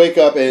 you wake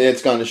up and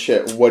it's gone to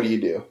shit. What do you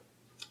do?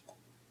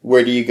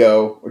 Where do you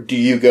go? Or do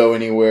you go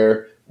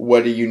anywhere?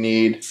 What do you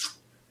need?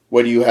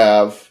 What do you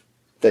have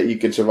that you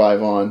could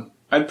survive on?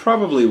 I'd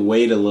probably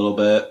wait a little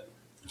bit,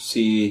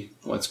 see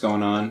what's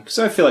going on, because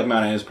I feel like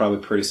Mount A is probably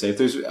pretty safe.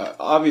 There's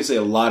obviously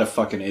a lot of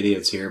fucking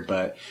idiots here,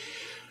 but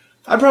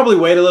I'd probably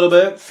wait a little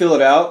bit, feel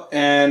it out,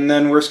 and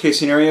then worst case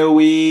scenario,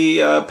 we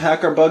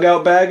pack our bug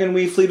out bag and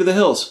we flee to the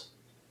hills.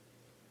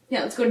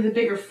 Yeah, let's go to the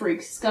bigger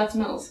freaks, Scotts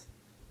Mills.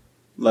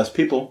 Less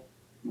people.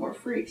 More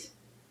freaks.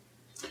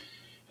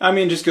 I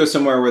mean, just go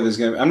somewhere where there's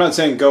gonna. I'm not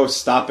saying go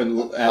stop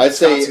and. I'd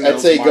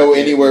say go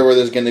anywhere where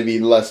there's going to be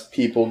less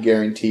people.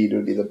 Guaranteed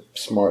would be the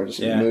smartest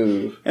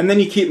move. And then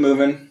you keep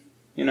moving.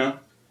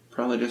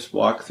 Probably just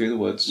walk through the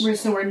woods.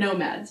 So we're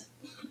nomads.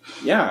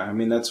 Yeah, I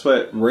mean that's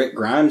what Rick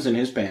Grimes and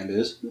his band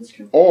is. That's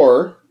true.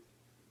 Or,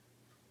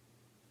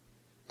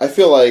 I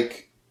feel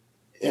like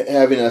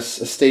having a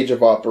stage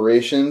of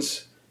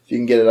operations, if you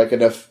can get like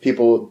enough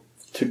people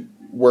to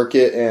work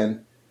it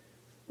and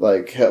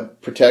like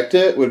help protect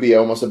it, would be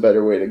almost a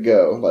better way to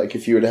go. Like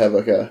if you were to have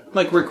like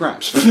Like Rick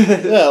Grimes.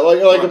 yeah,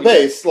 like a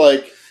base,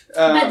 like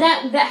But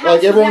that house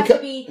like would everyone have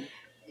to be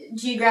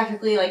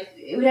geographically, like,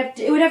 it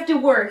would have to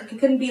work. It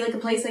couldn't be like a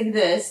place like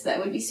this that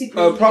would be super.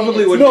 Oh,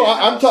 probably would. No,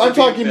 I'm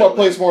talking about a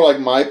place more like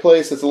my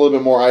place. That's a little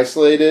bit more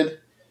isolated.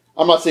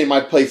 I'm not saying my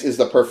place is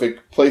the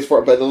perfect place for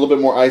it, but a little bit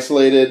more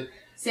isolated.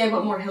 Say I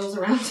want more hills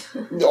around.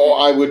 Oh,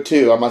 I would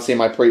too. I'm not saying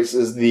my place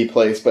is the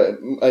place, but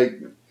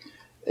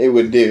it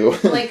would do.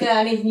 Like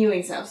Nathan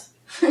Ewing's house.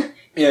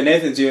 Yeah,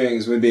 Nathan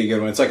Ewing's would be a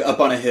good one. It's like up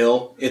on a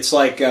hill. It's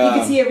like You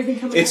can see everything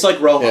coming. it's like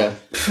Rohan. Yeah.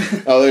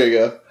 Oh, there you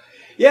go.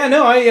 Yeah,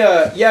 no,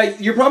 yeah,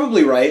 you're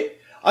probably right.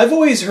 I've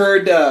always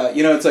heard,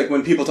 it's like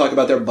when people talk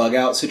about their bug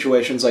out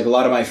situations, like a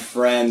lot of my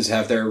friends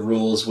have their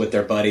rules with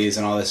their buddies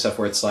and all this stuff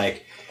where it's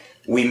like,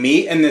 we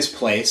meet in this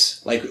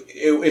place, like,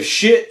 if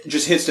shit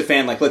just hits the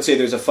fan, like, let's say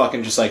there's a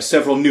fucking just like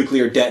several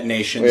nuclear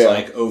detonations,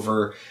 like,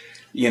 over,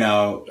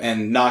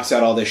 and knocks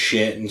out all this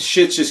shit, and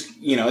shit's just,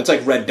 it's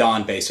like Red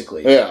Dawn,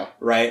 basically. Yeah.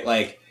 Right?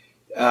 Like,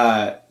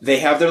 they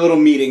have their little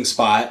meeting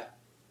spot,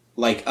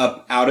 like,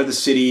 up out of the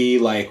city,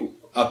 like,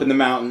 up in the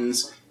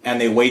mountains, and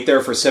they wait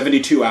there for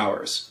 72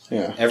 hours.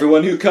 Yeah.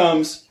 Everyone who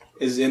comes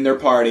is in their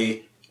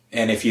party,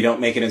 and if you don't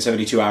make it in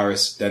 72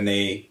 hours, then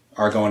they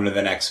are going to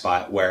the next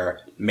spot where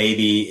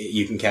maybe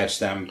you can catch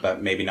them,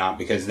 but maybe not,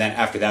 because then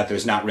after that,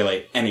 there's not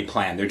really any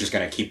plan. They're just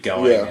going to keep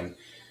going, and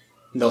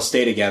they'll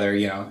stay together,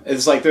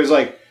 It's like, there's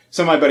like,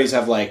 some of my buddies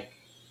have like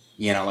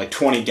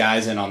 20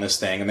 guys in on this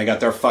thing, and they got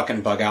their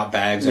fucking bug out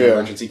bags and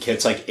emergency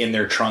kits, like, in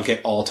their trunk at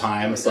all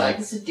times. Like,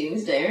 this is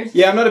Doomsdayers.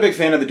 Yeah, I'm not a big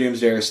fan of the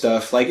Doomsdayer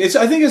stuff. Like,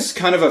 I think it's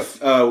kind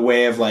of a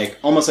way of, like,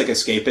 almost like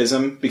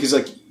escapism, because,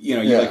 like, you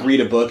like,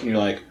 read a book, and you're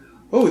like,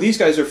 oh, these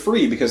guys are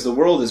free because the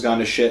world has gone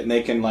to shit, and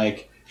they can,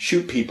 like,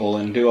 shoot people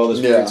and do all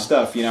this weird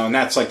stuff, and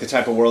that's, like, the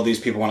type of world these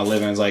people want to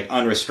live in, is, like,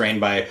 unrestrained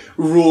by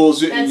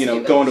rules,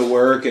 going to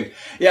work, and,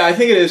 yeah, I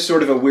think it is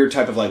sort of a weird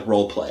type of, like,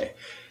 role play.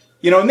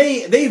 And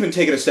they even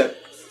take it a step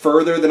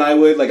further than I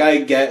would. Like, I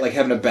get, like,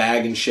 having a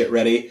bag and shit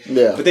ready.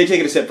 Yeah. But they take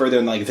it a step further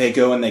and, like, they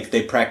go and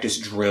they practice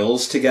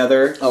drills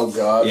together. Oh,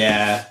 God.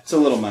 Yeah. It's a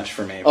little much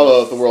for me.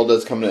 Although if the world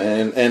does come to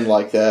an end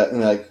like that,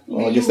 and like,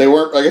 well, I guess they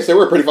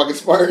were pretty fucking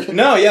smart.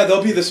 No, yeah,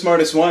 they'll be the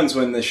smartest ones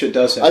when the shit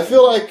does happen. I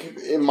feel like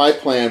my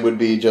plan would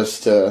be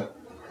just to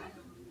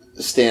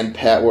stand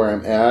pat where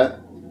I'm at.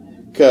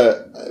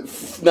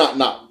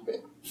 Not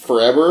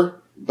forever.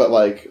 But,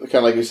 like, kind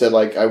of like you said,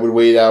 like, I would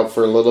wait out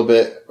for a little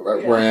bit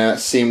where I'm at,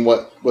 seeing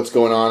what's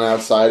going on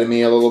outside of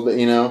me a little bit,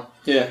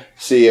 Yeah.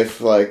 See if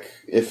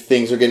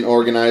things are getting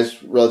organized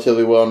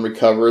relatively well and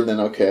recovered, then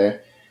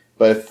okay.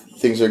 But if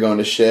things are going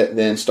to shit,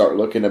 then start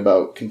looking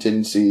about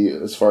contingency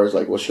as far as,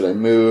 like, well, should I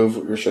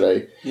move or should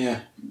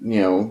I,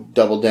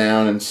 double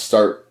down and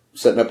start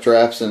setting up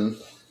traps and...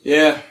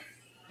 Yeah.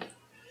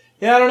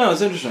 Yeah, I don't know.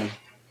 It's interesting.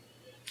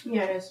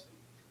 Yeah, it is.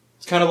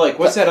 It's kind of like,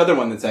 what's that other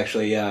one that's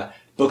actually...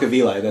 Book of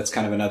Eli, that's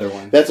kind of another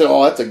one. That's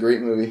a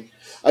great movie.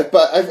 But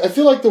I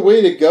feel like the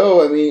way to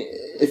go, I mean,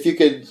 if you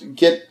could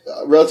get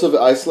relatively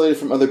isolated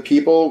from other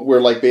people,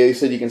 where, like Bailey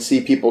said, you can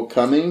see people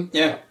coming.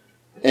 Yeah.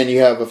 And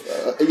you have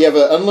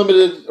an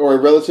unlimited or a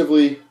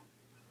relatively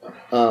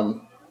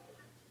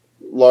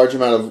large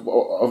amount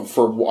of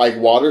for like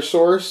water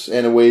source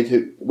and a way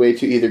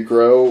to either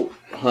grow,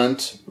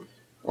 hunt,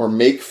 or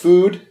make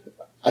food.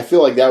 I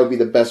feel like that would be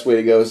the best way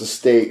to go, is to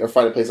stay or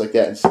find a place like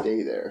that and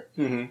stay there.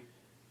 Mm-hmm.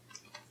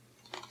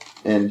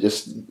 And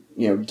just,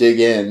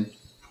 dig in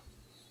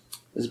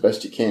as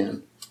best you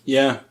can.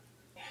 Yeah.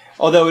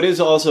 Although it is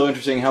also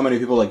interesting how many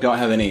people, like, don't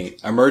have any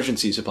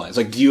emergency supplies.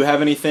 Like, do you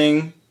have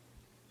anything?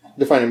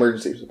 Define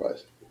emergency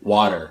supplies.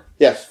 Water.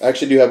 Yes, I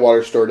actually do have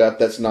water stored up.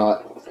 That's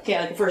not...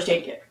 Yeah, like a first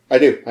aid kit. I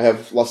do. I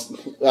have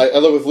I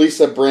live with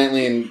Lisa,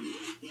 Brantley, and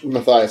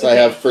Matthias. Okay. I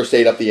have first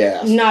aid up the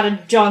ass. Not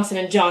a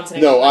Johnson &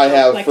 Johnson. No, I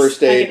have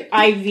first aid.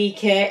 Like an IV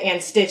kit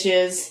and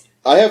stitches.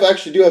 I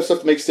do have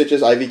stuff to make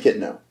stitches. IV kit,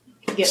 no.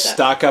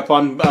 Stock up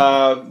on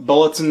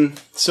bullets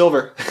and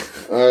silver.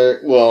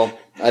 Well,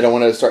 I don't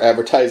want to start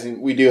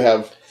advertising. We do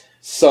have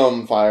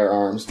some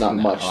firearms, not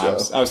much.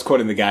 I was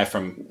quoting the guy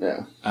from.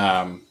 Yeah.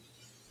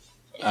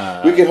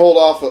 We could hold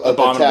off an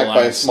attack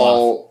by a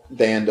small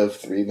band of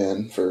 3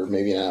 men for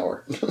maybe an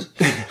hour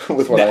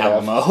with what I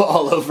have. Alamo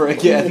all over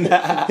again.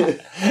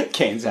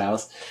 Kane's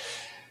house.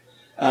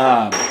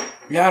 Yeah,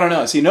 I don't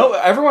know. See,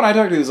 everyone I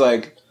talk to is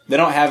like. They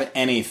don't have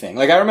anything.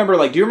 Like, I remember,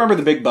 like, do you remember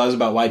the big buzz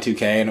about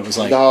Y2K? And it was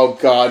like... Oh,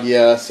 God,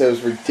 yes. It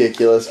was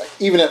ridiculous.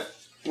 Even at,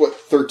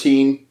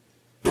 13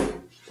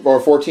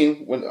 or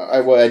 14, when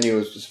I knew it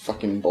was just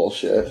fucking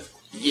bullshit.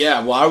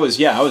 Yeah, well, I was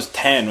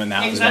 10 when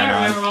that was going on.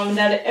 I don't remember Mom and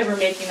Dad ever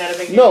making that a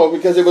big deal. No,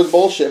 because it was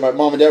bullshit. My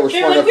mom and dad were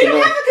smart enough to know. We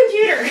don't have a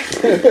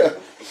computer.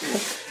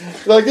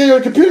 They're like, the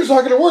computer's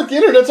not going to work. The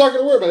internet's not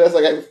going to work. But that's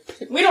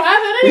like... We don't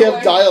have it anyway. We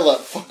have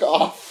dial-up. Fuck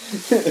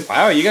off.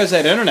 Wow, you guys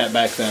had internet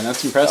back then.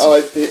 That's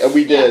impressive. Oh,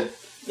 we did.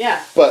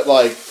 Yeah. But,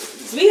 like...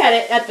 So we had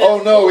it at the...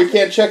 Oh, no, we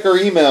can't check our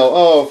email.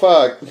 Oh,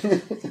 fuck.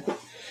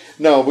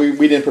 No, we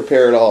didn't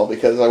prepare at all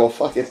because, like, well,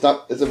 fuck, it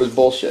was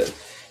bullshit.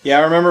 Yeah,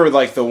 I remember,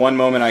 like, the one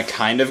moment I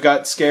kind of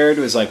got scared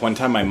was, like, one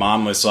time my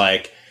mom was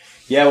like,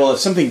 yeah, well, if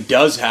something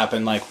does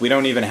happen, like, we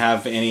don't even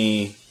have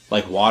any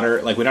like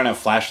water. Like we don't have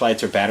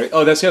flashlights or batteries.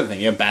 Oh, that's the other thing.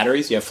 You have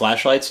batteries. You have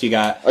flashlights. You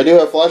got. I do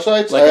have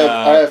flashlights. Like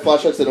I have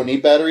flashlights that don't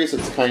need batteries.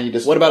 It's kind of you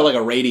just. What about like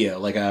a radio,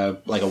 like a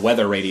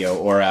weather radio,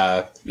 or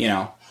a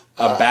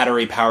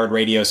battery powered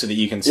radio, so that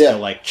you can still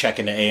like check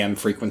into AM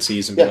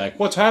frequencies and be like,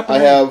 what's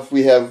happening?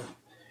 We have,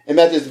 and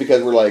that is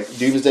because we're like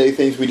doomsday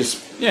things. We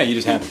just you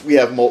just have.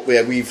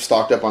 We've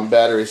stocked up on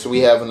batteries, so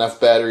we have enough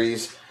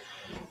batteries.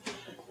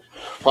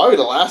 Probably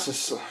to last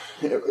us,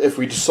 if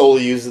we just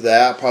solely use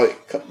that, probably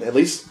at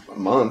least a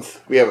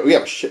month. We have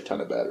a shit ton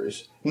of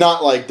batteries.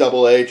 Not like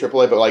AA,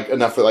 AAA, but like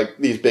enough for like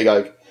these big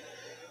like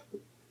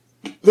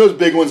those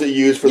big ones that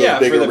you use for the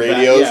bigger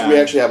radios. We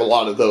actually have a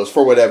lot of those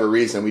for whatever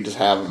reason. We just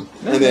have them.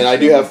 And then I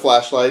do have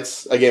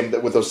flashlights again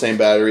with those same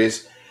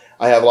batteries.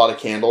 I have a lot of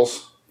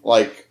candles.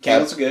 Like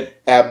candles are good.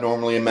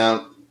 Abnormally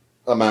amount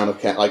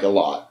of like a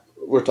lot.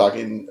 We're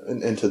talking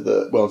into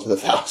the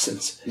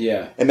thousands.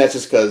 Yeah, and that's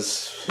just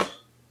because.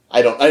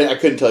 I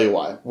couldn't tell you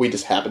why. We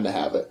just happen to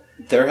have it.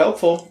 They're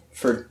helpful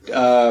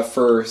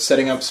for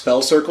setting up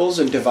spell circles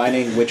and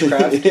divining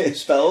witchcraft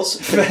spells.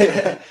 So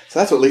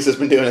that's what Lisa's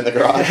been doing in the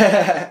garage.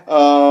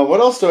 What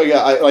else do I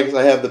got?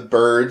 I have the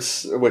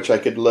birds, which I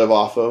could live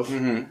off of.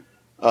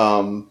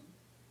 Mm-hmm.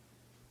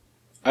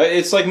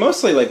 It's like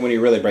mostly like when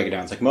you really break it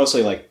down, it's like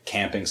mostly like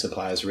camping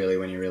supplies. Really,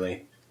 when you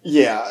really.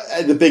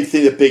 Yeah, the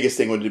biggest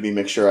thing would be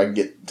make sure I can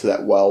get to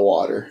that well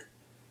water.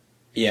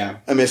 Yeah.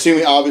 I mean,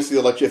 assuming obviously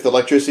if the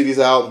electricity's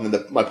out,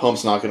 then my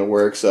pump's not going to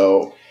work,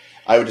 so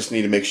I would just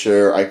need to make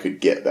sure I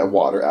could get that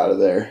water out of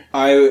there.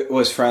 I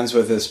was friends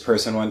with this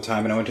person one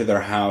time, and I went to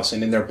their house,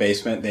 and in their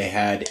basement they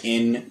had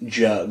in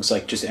jugs,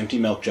 like just empty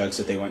milk jugs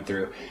that they went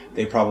through,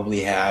 they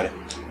probably had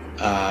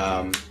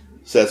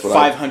so that's what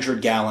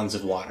 500 gallons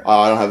of water.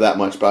 I don't have that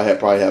much, but I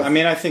probably have... I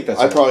mean, I think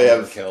that's... I probably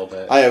have... Kill,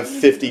 but... I have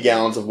 50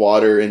 gallons of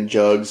water in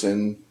jugs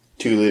and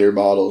 2-liter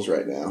bottles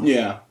right now.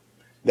 Yeah.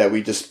 That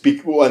we just...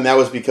 and that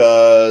was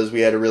because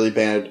we had a really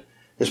bad...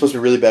 There's supposed to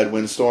be a really bad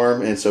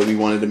windstorm, and so we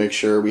wanted to make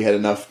sure we had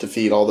enough to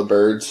feed all the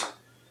birds.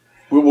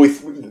 Or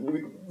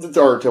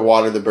to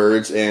water the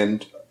birds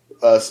and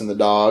us and the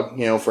dog,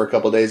 for a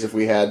couple of days if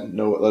we had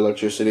no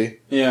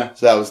electricity. Yeah.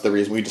 So that was the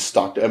reason we just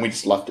stocked it, and we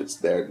just left it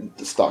there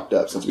stocked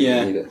up since we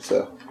didn't need it.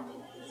 So.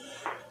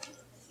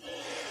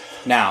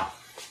 Now,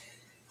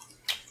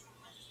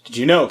 did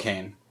you know,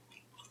 Kane?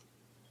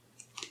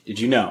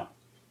 Did you know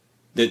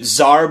that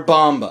Tsar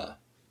Bomba,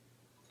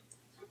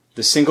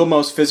 the single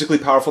most physically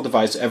powerful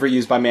device ever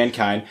used by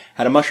mankind,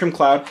 had a mushroom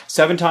cloud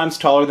 7 times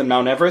taller than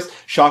Mount Everest,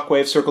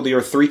 shockwaves circled the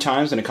Earth 3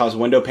 times, and it caused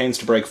window panes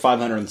to break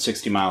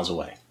 560 miles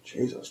away?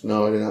 Jesus,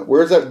 no, I did not.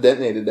 Where's that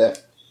detonated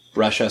at?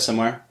 Russia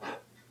somewhere.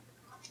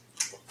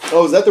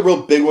 Oh, is that the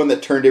real big one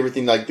that turned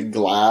everything like the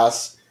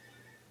glass,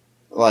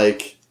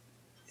 like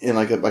in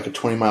like a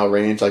 20-mile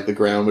range, like the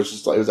ground was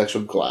just like it was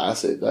actual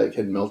glass. It like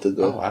had melted.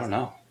 I don't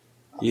know.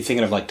 Are you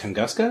thinking of like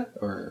Tunguska,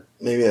 or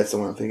maybe that's the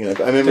one I'm thinking of?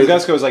 I remember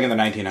Tunguska was like in the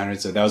 1900s.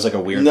 So that was like a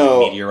weird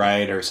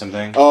meteorite or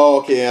something. Oh,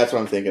 okay, yeah, that's what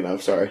I'm thinking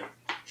of. Sorry.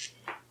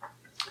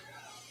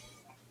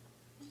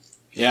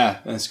 Yeah,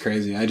 that's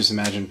crazy. I just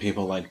imagine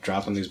people like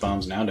dropping these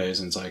bombs nowadays,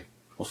 and it's like,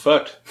 well,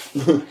 fucked.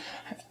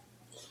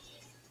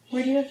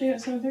 Where do you have to go at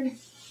 7:30?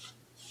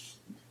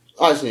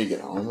 I just need to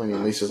get home. I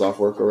mean, Lisa's off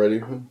work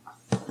already.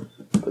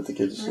 Put the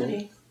kids to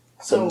sleep.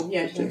 So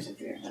yeah, just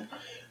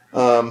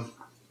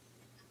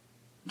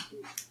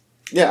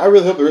yeah, I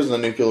really hope there isn't a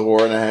nuclear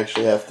war and I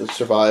actually have to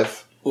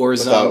survive. Or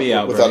zombie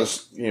outbreak.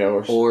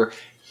 Or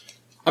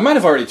I might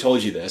have already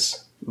told you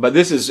this, but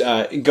this is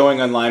going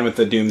online with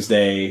the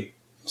doomsday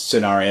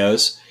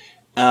scenarios.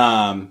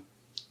 The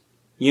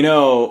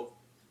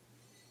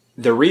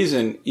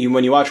reason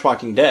when you watch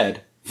Walking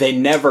Dead, they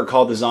never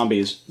call the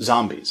zombies,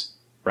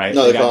 right?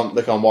 No, they call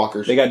them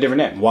walkers. They got different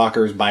names.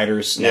 Walkers,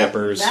 biters,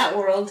 snappers. That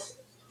world,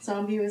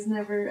 zombie was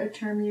never a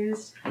term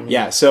used.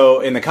 Yeah,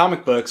 so in the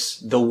comic books,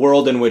 the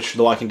world in which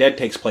The Walking Dead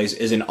takes place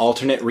is an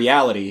alternate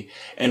reality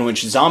in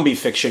which zombie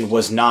fiction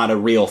was not a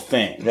real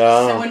thing.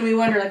 So when we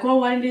wonder, like, well,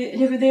 why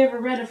have they ever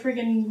read a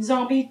friggin'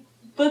 zombie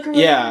book or whatever?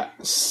 Yeah.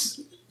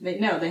 They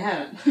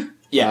haven't.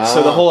 Yeah,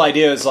 so the whole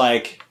idea is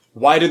like,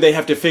 why do they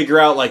have to figure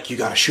out, like, you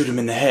gotta shoot him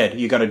in the head,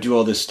 you gotta do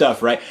all this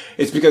stuff, right?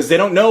 It's because they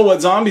don't know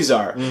what zombies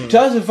are.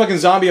 Tell us if fucking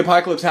zombie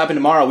apocalypse happened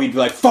tomorrow, we'd be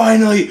like,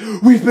 finally,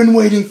 we've been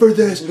waiting for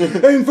this,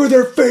 aim for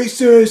their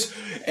faces!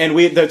 And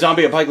the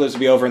zombie apocalypse would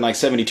be over in like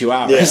 72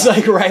 hours. Yeah.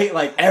 Like, right?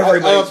 Like,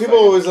 everybody. People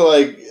always are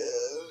like,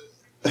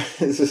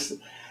 it's just,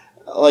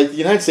 like, the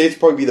United States would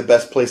probably be the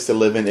best place to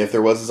live in if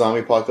there was a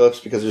zombie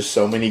apocalypse because there's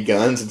so many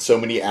guns and so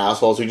many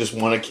assholes who just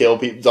want to kill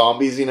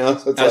zombies,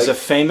 So it's as a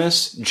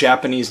famous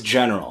Japanese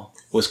general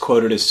was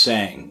quoted as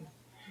saying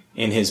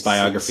in his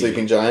biography.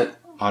 Sleeping Giant?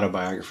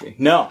 Autobiography.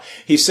 No.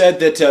 He said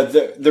that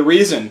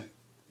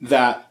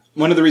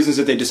one of the reasons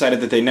that they decided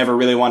that they never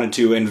really wanted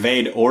to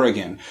invade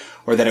Oregon,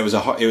 or that it was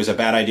a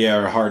bad idea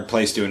or a hard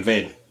place to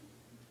invade,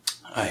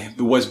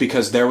 was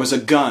because there was a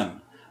gun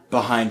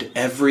behind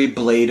every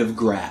blade of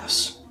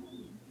grass.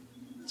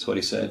 That's what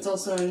he said. It's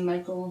also in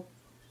Michael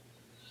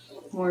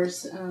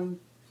Moore's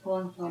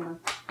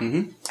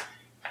Mm-hmm.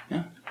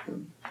 Yeah.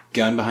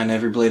 Gun behind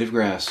every blade of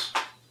grass.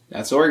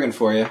 That's Oregon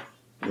for you.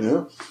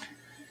 Yeah.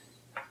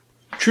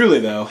 Truly,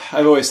 though,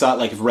 I've always thought,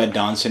 like, if Red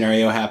Dawn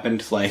scenario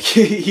happened, like,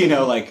 you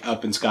know, like,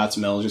 up in Scotts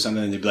Mills or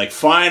something, they'd be like,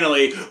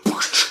 finally,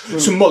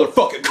 some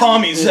motherfucking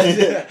commies.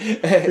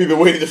 We've been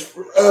waiting this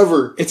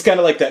forever. It's kind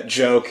of like that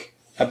joke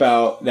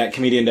about that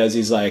comedian does.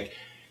 He's like,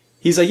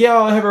 yeah,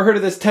 I ever heard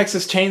of this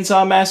Texas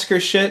Chainsaw Massacre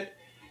shit?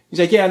 He's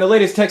like, yeah, in the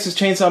latest Texas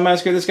Chainsaw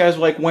Massacre, this guy's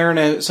like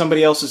wearing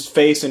somebody else's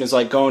face and is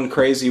like going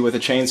crazy with a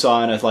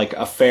chainsaw in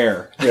a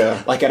fair.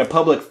 Yeah. Like at a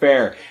public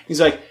fair. He's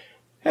like,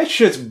 that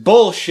shit's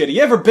bullshit.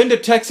 You ever been to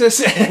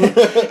Texas?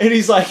 And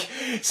he's like,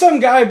 some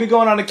guy would be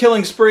going on a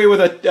killing spree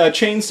with a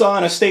chainsaw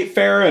in a state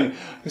fair, and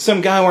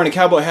some guy wearing a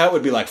cowboy hat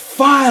would be like,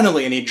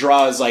 finally, and he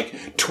draws like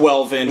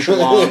 12-inch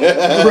long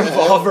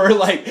revolver,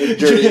 like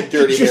dirty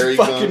just hairy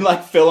fucking gun.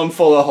 like fill him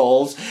full of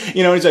holes.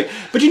 You know, and he's like,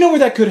 but you know where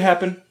that could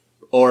happen?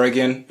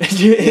 Oregon.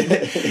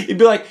 He'd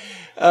be like,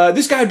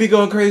 this guy would be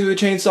going crazy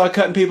with a chainsaw,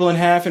 cutting people in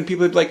half, and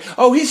people would be like,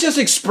 oh, he's just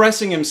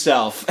expressing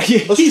himself.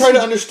 Let's try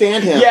to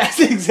understand him. Yes,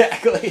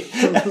 exactly.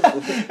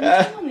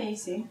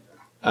 Amazing.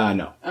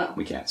 No,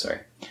 we can't, sorry.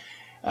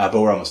 But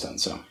we're almost done,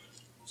 so.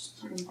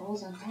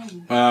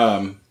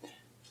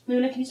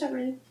 Luna, can you stop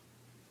reading?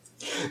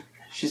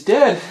 She's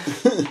dead.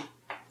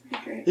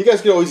 You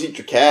guys could always eat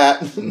your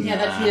cat. Yeah,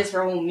 that'd feed us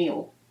for a whole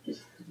meal.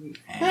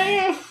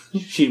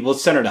 We'll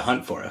send her to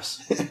hunt for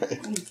us.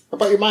 How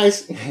about your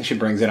mice? She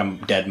brings in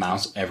a dead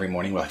mouse every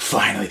morning. We're like,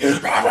 finally. She's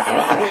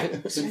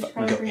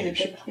probably bringing a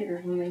dead kid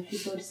or something.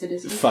 People just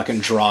sit Fucking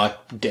draw a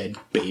dead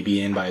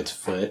baby in by its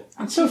foot.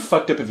 It's so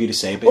fucked up of you to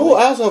say, baby. Oh,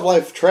 I also have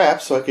live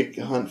traps, so I could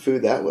hunt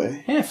food that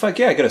way. Yeah, fuck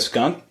yeah. I got a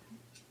skunk.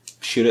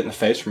 Shoot it in the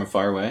face from a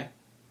far away.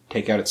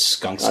 Take out its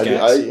skunk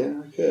scats.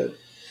 Yeah, I could.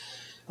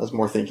 I was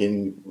more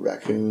thinking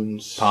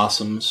raccoons.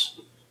 Possums.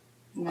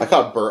 I've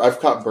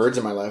caught birds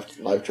in my live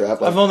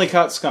trap. I've only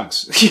caught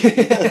skunks. 3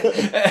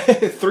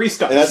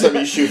 skunks. And that's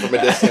something you shoot from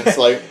a distance.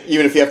 Like,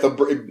 even if you have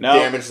to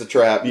damage the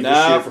trap, you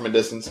just shoot it from a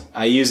distance.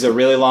 I used a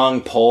really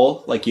long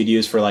pole, like you'd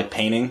use for like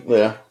painting.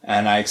 Yeah.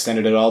 And I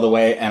extended it all the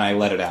way, and I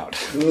let it out.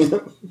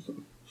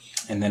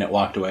 And then it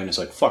walked away, and it's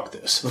like, fuck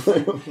this.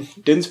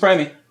 Didn't spray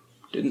me.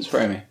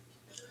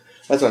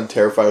 That's what I'm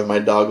terrified with my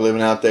dog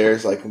living out there.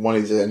 It's like, one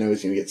of these days I know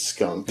he's going to get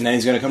skunked. And then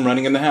he's going to come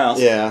running in the house.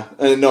 Yeah.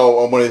 And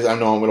no, one of these I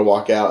know I'm going to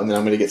walk out, and then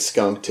I'm going to get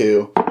skunked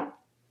too.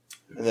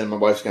 And then my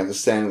wife's going to have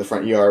to stand in the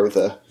front yard with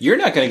a... You're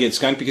not going to get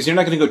skunked because you're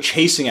not going to go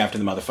chasing after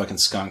the motherfucking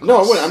skunk. No,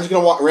 I wouldn't. I'm just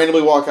going to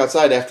randomly walk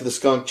outside after the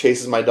skunk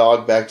chases my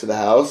dog back to the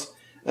house.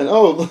 And,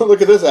 oh,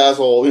 look at this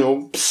asshole, you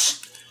know, psst.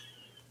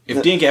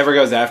 If Dink ever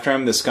goes after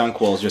him, the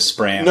skunk will just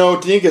spray him. No,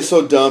 Dink is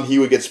so dumb he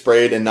would get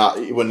sprayed and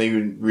wouldn't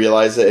even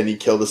realize it, and he'd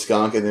kill the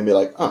skunk and then be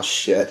like, oh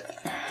shit,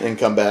 and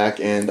come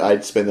back, and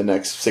I'd spend the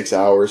next 6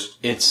 hours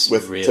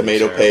with really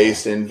tomato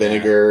paste and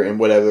vinegar and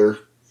whatever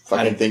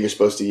fucking thing you're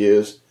supposed to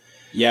use.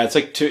 Yeah, it's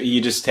like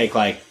you just take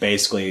like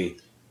basically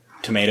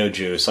tomato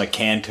juice, like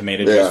canned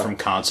tomato juice from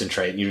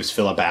concentrate, and you just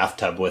fill a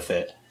bathtub with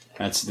it.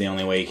 That's the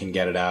only way you can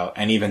get it out,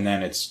 and even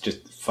then, it's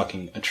just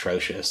fucking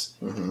atrocious.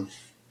 Mm-hmm.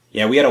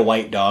 Yeah, we had a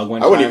white dog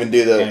one time. I wouldn't even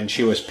do that. And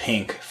she was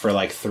pink for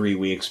like 3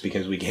 weeks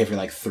because we gave her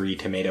like 3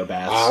 tomato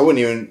baths. I wouldn't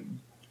even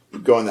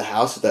go in the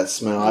house with that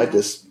smell.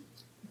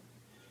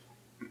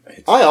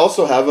 I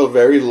also have a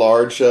very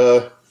large,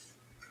 one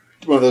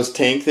of those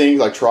tank things,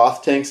 like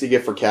trough tanks you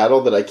get for cattle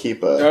that I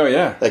keep.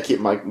 That I keep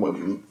my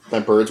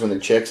birds when they're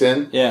chicks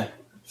in. Yeah.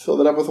 Fill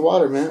that up with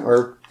water, man.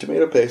 Or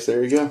tomato paste.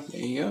 There you go.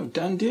 There you go.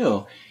 Done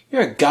deal.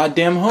 You're a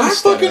goddamn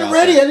homesteader. I'm fucking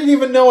ready. I didn't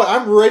even know it.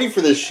 I'm ready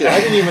for this shit. I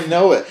didn't even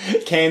know it.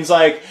 Kane's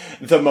like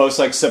the most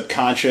like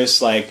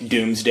subconscious like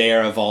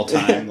doomsdayer of all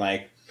time.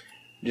 Like,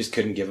 just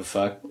couldn't give a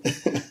fuck.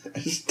 I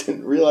just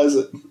didn't realize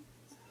it.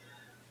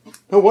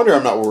 No wonder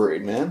I'm not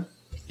worried, man.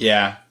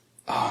 Yeah.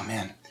 Oh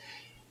man.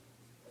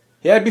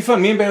 Yeah, it'd be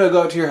fun. Me and Bailey will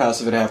go out to your house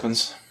if it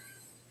happens.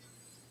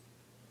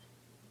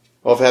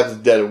 Well, if it happens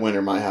dead of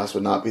winter, my house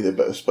would not be the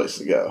best place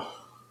to go.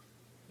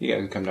 You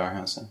gotta come to our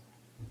house then.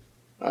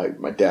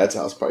 My dad's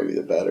house would probably be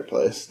the better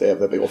place. They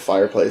have that big old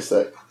fireplace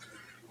that...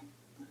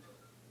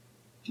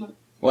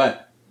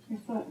 What? Your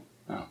foot.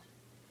 Oh.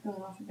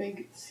 Going off a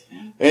big...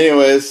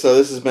 Anyways, so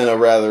this has been a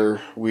rather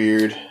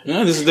weird...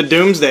 No, this is the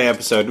Doomsday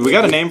episode. We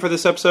got a name for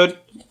this episode?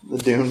 The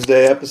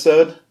Doomsday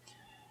episode?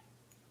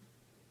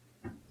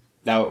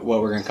 That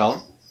what we're gonna call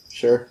it?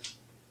 Sure.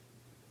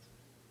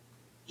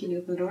 Can you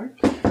open the door?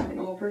 A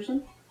normal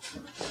person?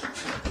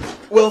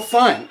 Well,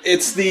 fine.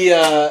 It's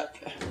the,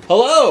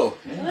 Hello!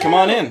 Come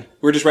on in.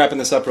 We're just wrapping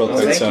this up real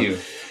quick. Thank you.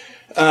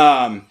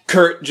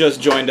 Kurt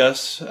just joined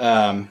us. You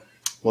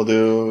want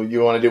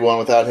to do one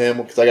without him?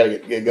 Because I got to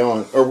get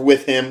going. Or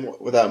with him,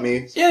 without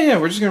me? Yeah,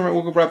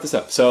 we'll go wrap this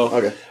up. So,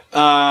 okay.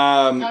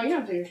 No, you don't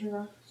have to do your shoes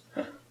off.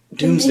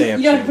 Doomsday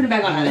episode. You don't have to put it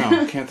back on either.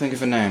 No, can't think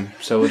of a name.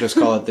 So we'll just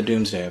call it the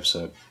Doomsday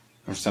episode.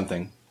 Or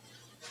something.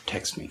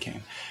 Text me,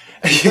 Kane.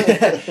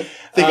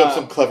 Think up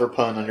some clever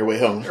pun on your way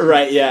home.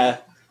 Right, yeah.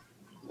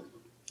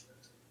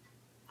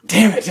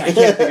 Damn it, I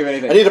can't think of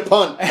anything. I need a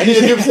pun. I need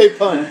a Doomsday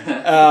pun.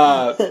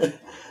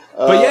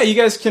 But yeah, you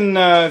guys can,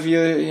 if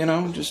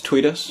you just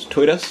tweet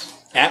us.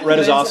 At Red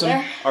is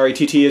awesome.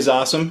 RETT is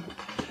awesome.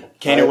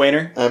 Kaner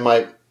Wayner? I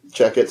might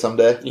check it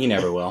someday. You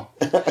never will.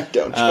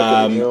 Don't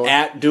check it.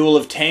 At Duel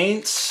of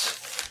Taints.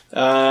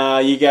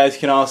 You guys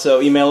can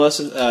also email us,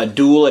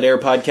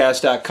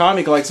 duel@airpodcast.com.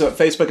 You can like us at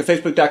Facebook at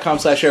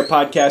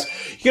facebook.com/airpodcast.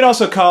 You can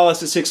also call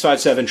us at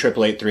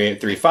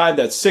 657-888-3835.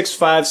 That's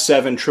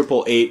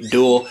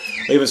 657-888-DUEL.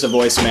 Leave us a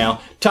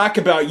voicemail. Talk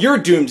about your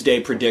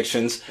doomsday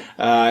predictions.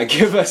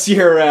 Give us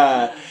your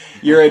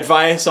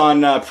advice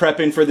on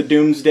prepping for the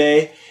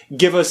doomsday.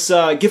 Give us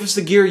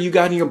the gear you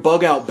got in your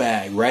bug out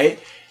bag, right?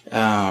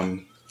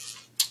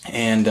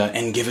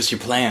 And give us your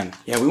plan.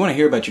 Yeah, we want to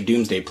hear about your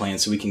doomsday plan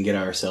so we can get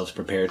ourselves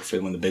prepared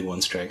for when the big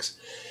one strikes.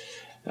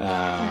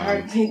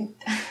 I'm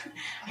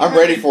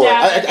ready for it.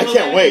 I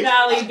can't wait.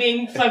 Valley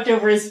being fucked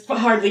over is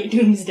hardly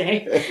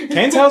doomsday.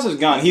 Kane's house is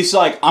gone. He's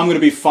like, I'm going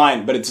to be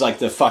fine, but it's like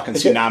the fucking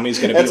tsunami's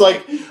going to be it's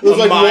like there's a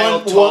like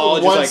mile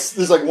tall.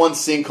 there's like one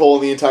sinkhole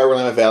in the entire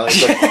Willamette Valley.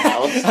 It's like my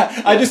house.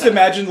 I just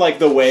imagine like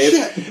the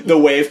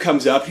wave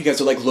comes up. You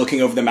guys are like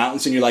looking over the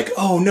mountains and you're like,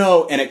 oh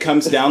no. And it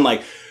comes down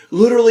like,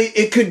 literally,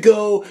 it could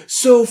go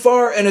so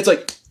far, and it's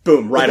like,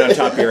 boom, right on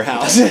top of your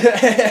house.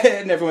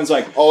 And everyone's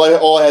like... All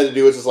I had to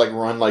do was just, like,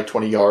 run, like,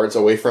 20 yards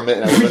away from it,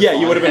 and I yeah,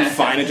 you would have been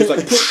fine. It just,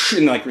 like,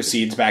 and, like,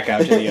 recedes back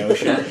out to the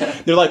ocean.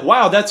 They're like,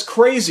 wow, that's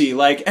crazy.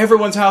 Like,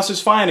 everyone's house is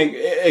fine,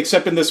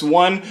 except in this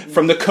one,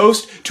 from the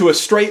coast to a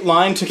straight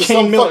line to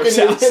Kane Miller's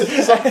house.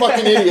 Some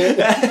fucking idiot.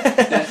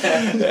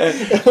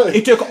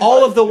 It took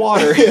all of the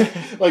water.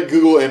 Like,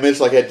 Google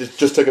image, like, I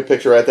just took a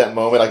picture at that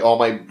moment, like, all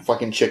my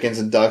fucking chickens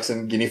and ducks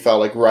and guinea fowl,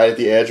 like, right at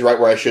the edge, right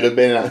where I should have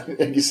been,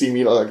 and you see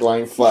me, like,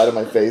 lying flat on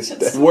my face.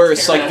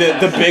 Worse, like,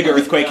 the big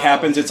earthquake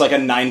happens, it's like a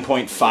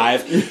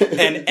 9.5,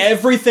 and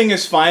everything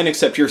is fine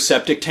except your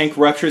septic tank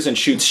ruptures and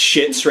shoots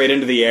shit straight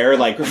into the air,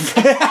 like... I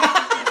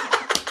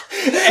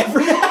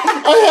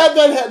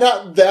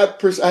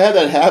had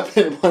that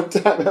happen one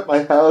time at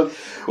my house.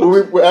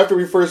 After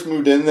we first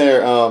moved in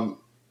there,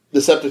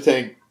 the septic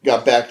tank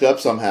got backed up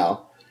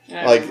somehow.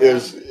 Like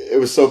it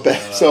was so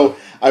bad. So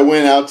I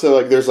went out to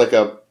like there's like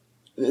a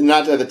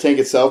not at the tank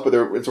itself, but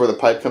it's where the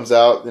pipe comes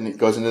out and it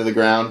goes into the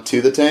ground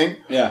to the tank.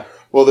 Yeah.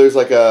 Well, there's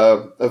like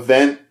a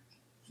vent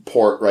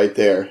port right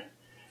there.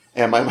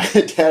 And my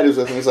dad was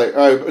with me. He's like,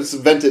 all right, let's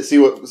vent it, see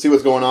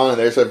what's going on in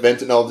there. So I vent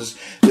it and all this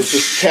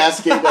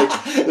cascade,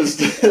 like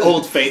this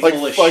Old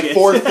Faithful like shit.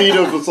 4 feet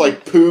of just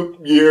like poop,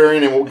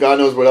 urine, and God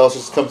knows what else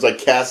just comes like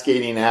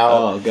cascading out.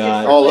 Oh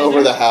god! All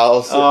over the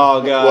house.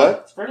 Oh god! What?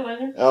 It's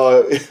fertilizer.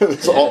 Oh, it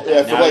was all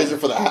fertilizer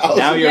for the house.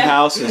 Now your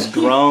house has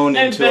grown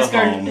into a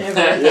home.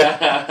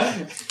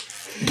 Yeah.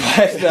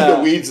 But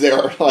The weeds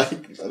there are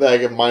like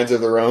have minds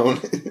of their own.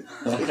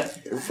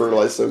 They're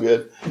fertilized so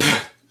good.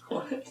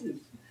 What?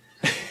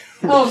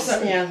 Oh,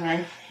 sorry.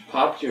 Sorry.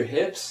 Popped your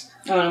hips?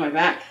 Oh, on my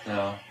back.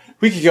 No.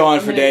 we could go on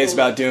for days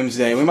about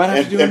doomsday. We might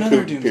have to do And another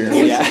poop doomsday.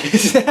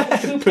 pyramids. Yeah.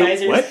 Poop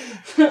geysers. What?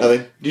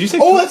 Nothing. Did you say?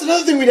 Oh, poop? that's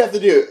another thing we'd have to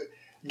do.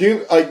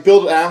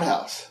 Build an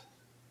outhouse.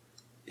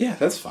 Yeah,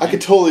 that's fine. I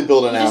could totally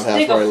build an Just outhouse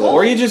dig a where I live. hole.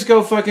 Or you just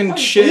go fucking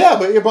shit. Yeah,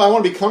 but I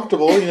want to be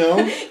comfortable, you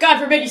know. God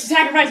forbid you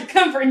sacrifice your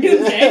comfort in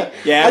doomsday.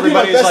 Yeah, I do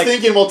my everybody's best like,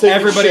 thinking while taking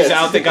everybody's shits.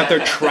 out. They got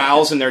their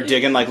trowels and they're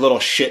digging like little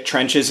shit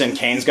trenches. And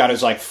Kane's got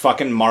his like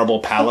fucking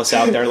marble palace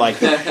out there. Like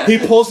he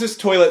pulls his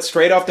toilet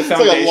straight off the It's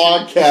foundation. like a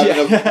log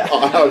cabin of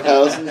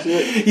outhouse and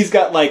shit. He's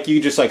got like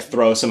you just like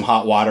throw some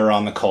hot water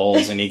on the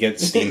coals and you get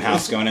steam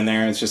house going in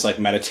there. It's just like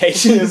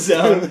meditation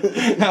zone.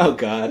 Oh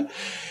god.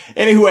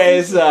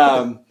 Anyways,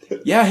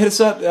 yeah, hit us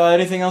up.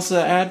 Anything else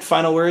to add?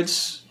 Final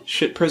words?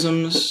 Shit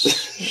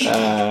prisms?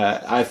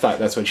 I thought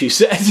that's what you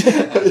said.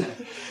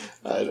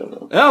 I don't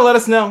know. Oh, let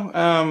us know.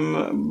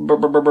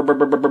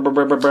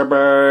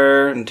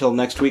 Until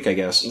next week, I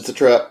guess. It's a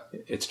trap.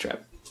 It's a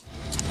trap.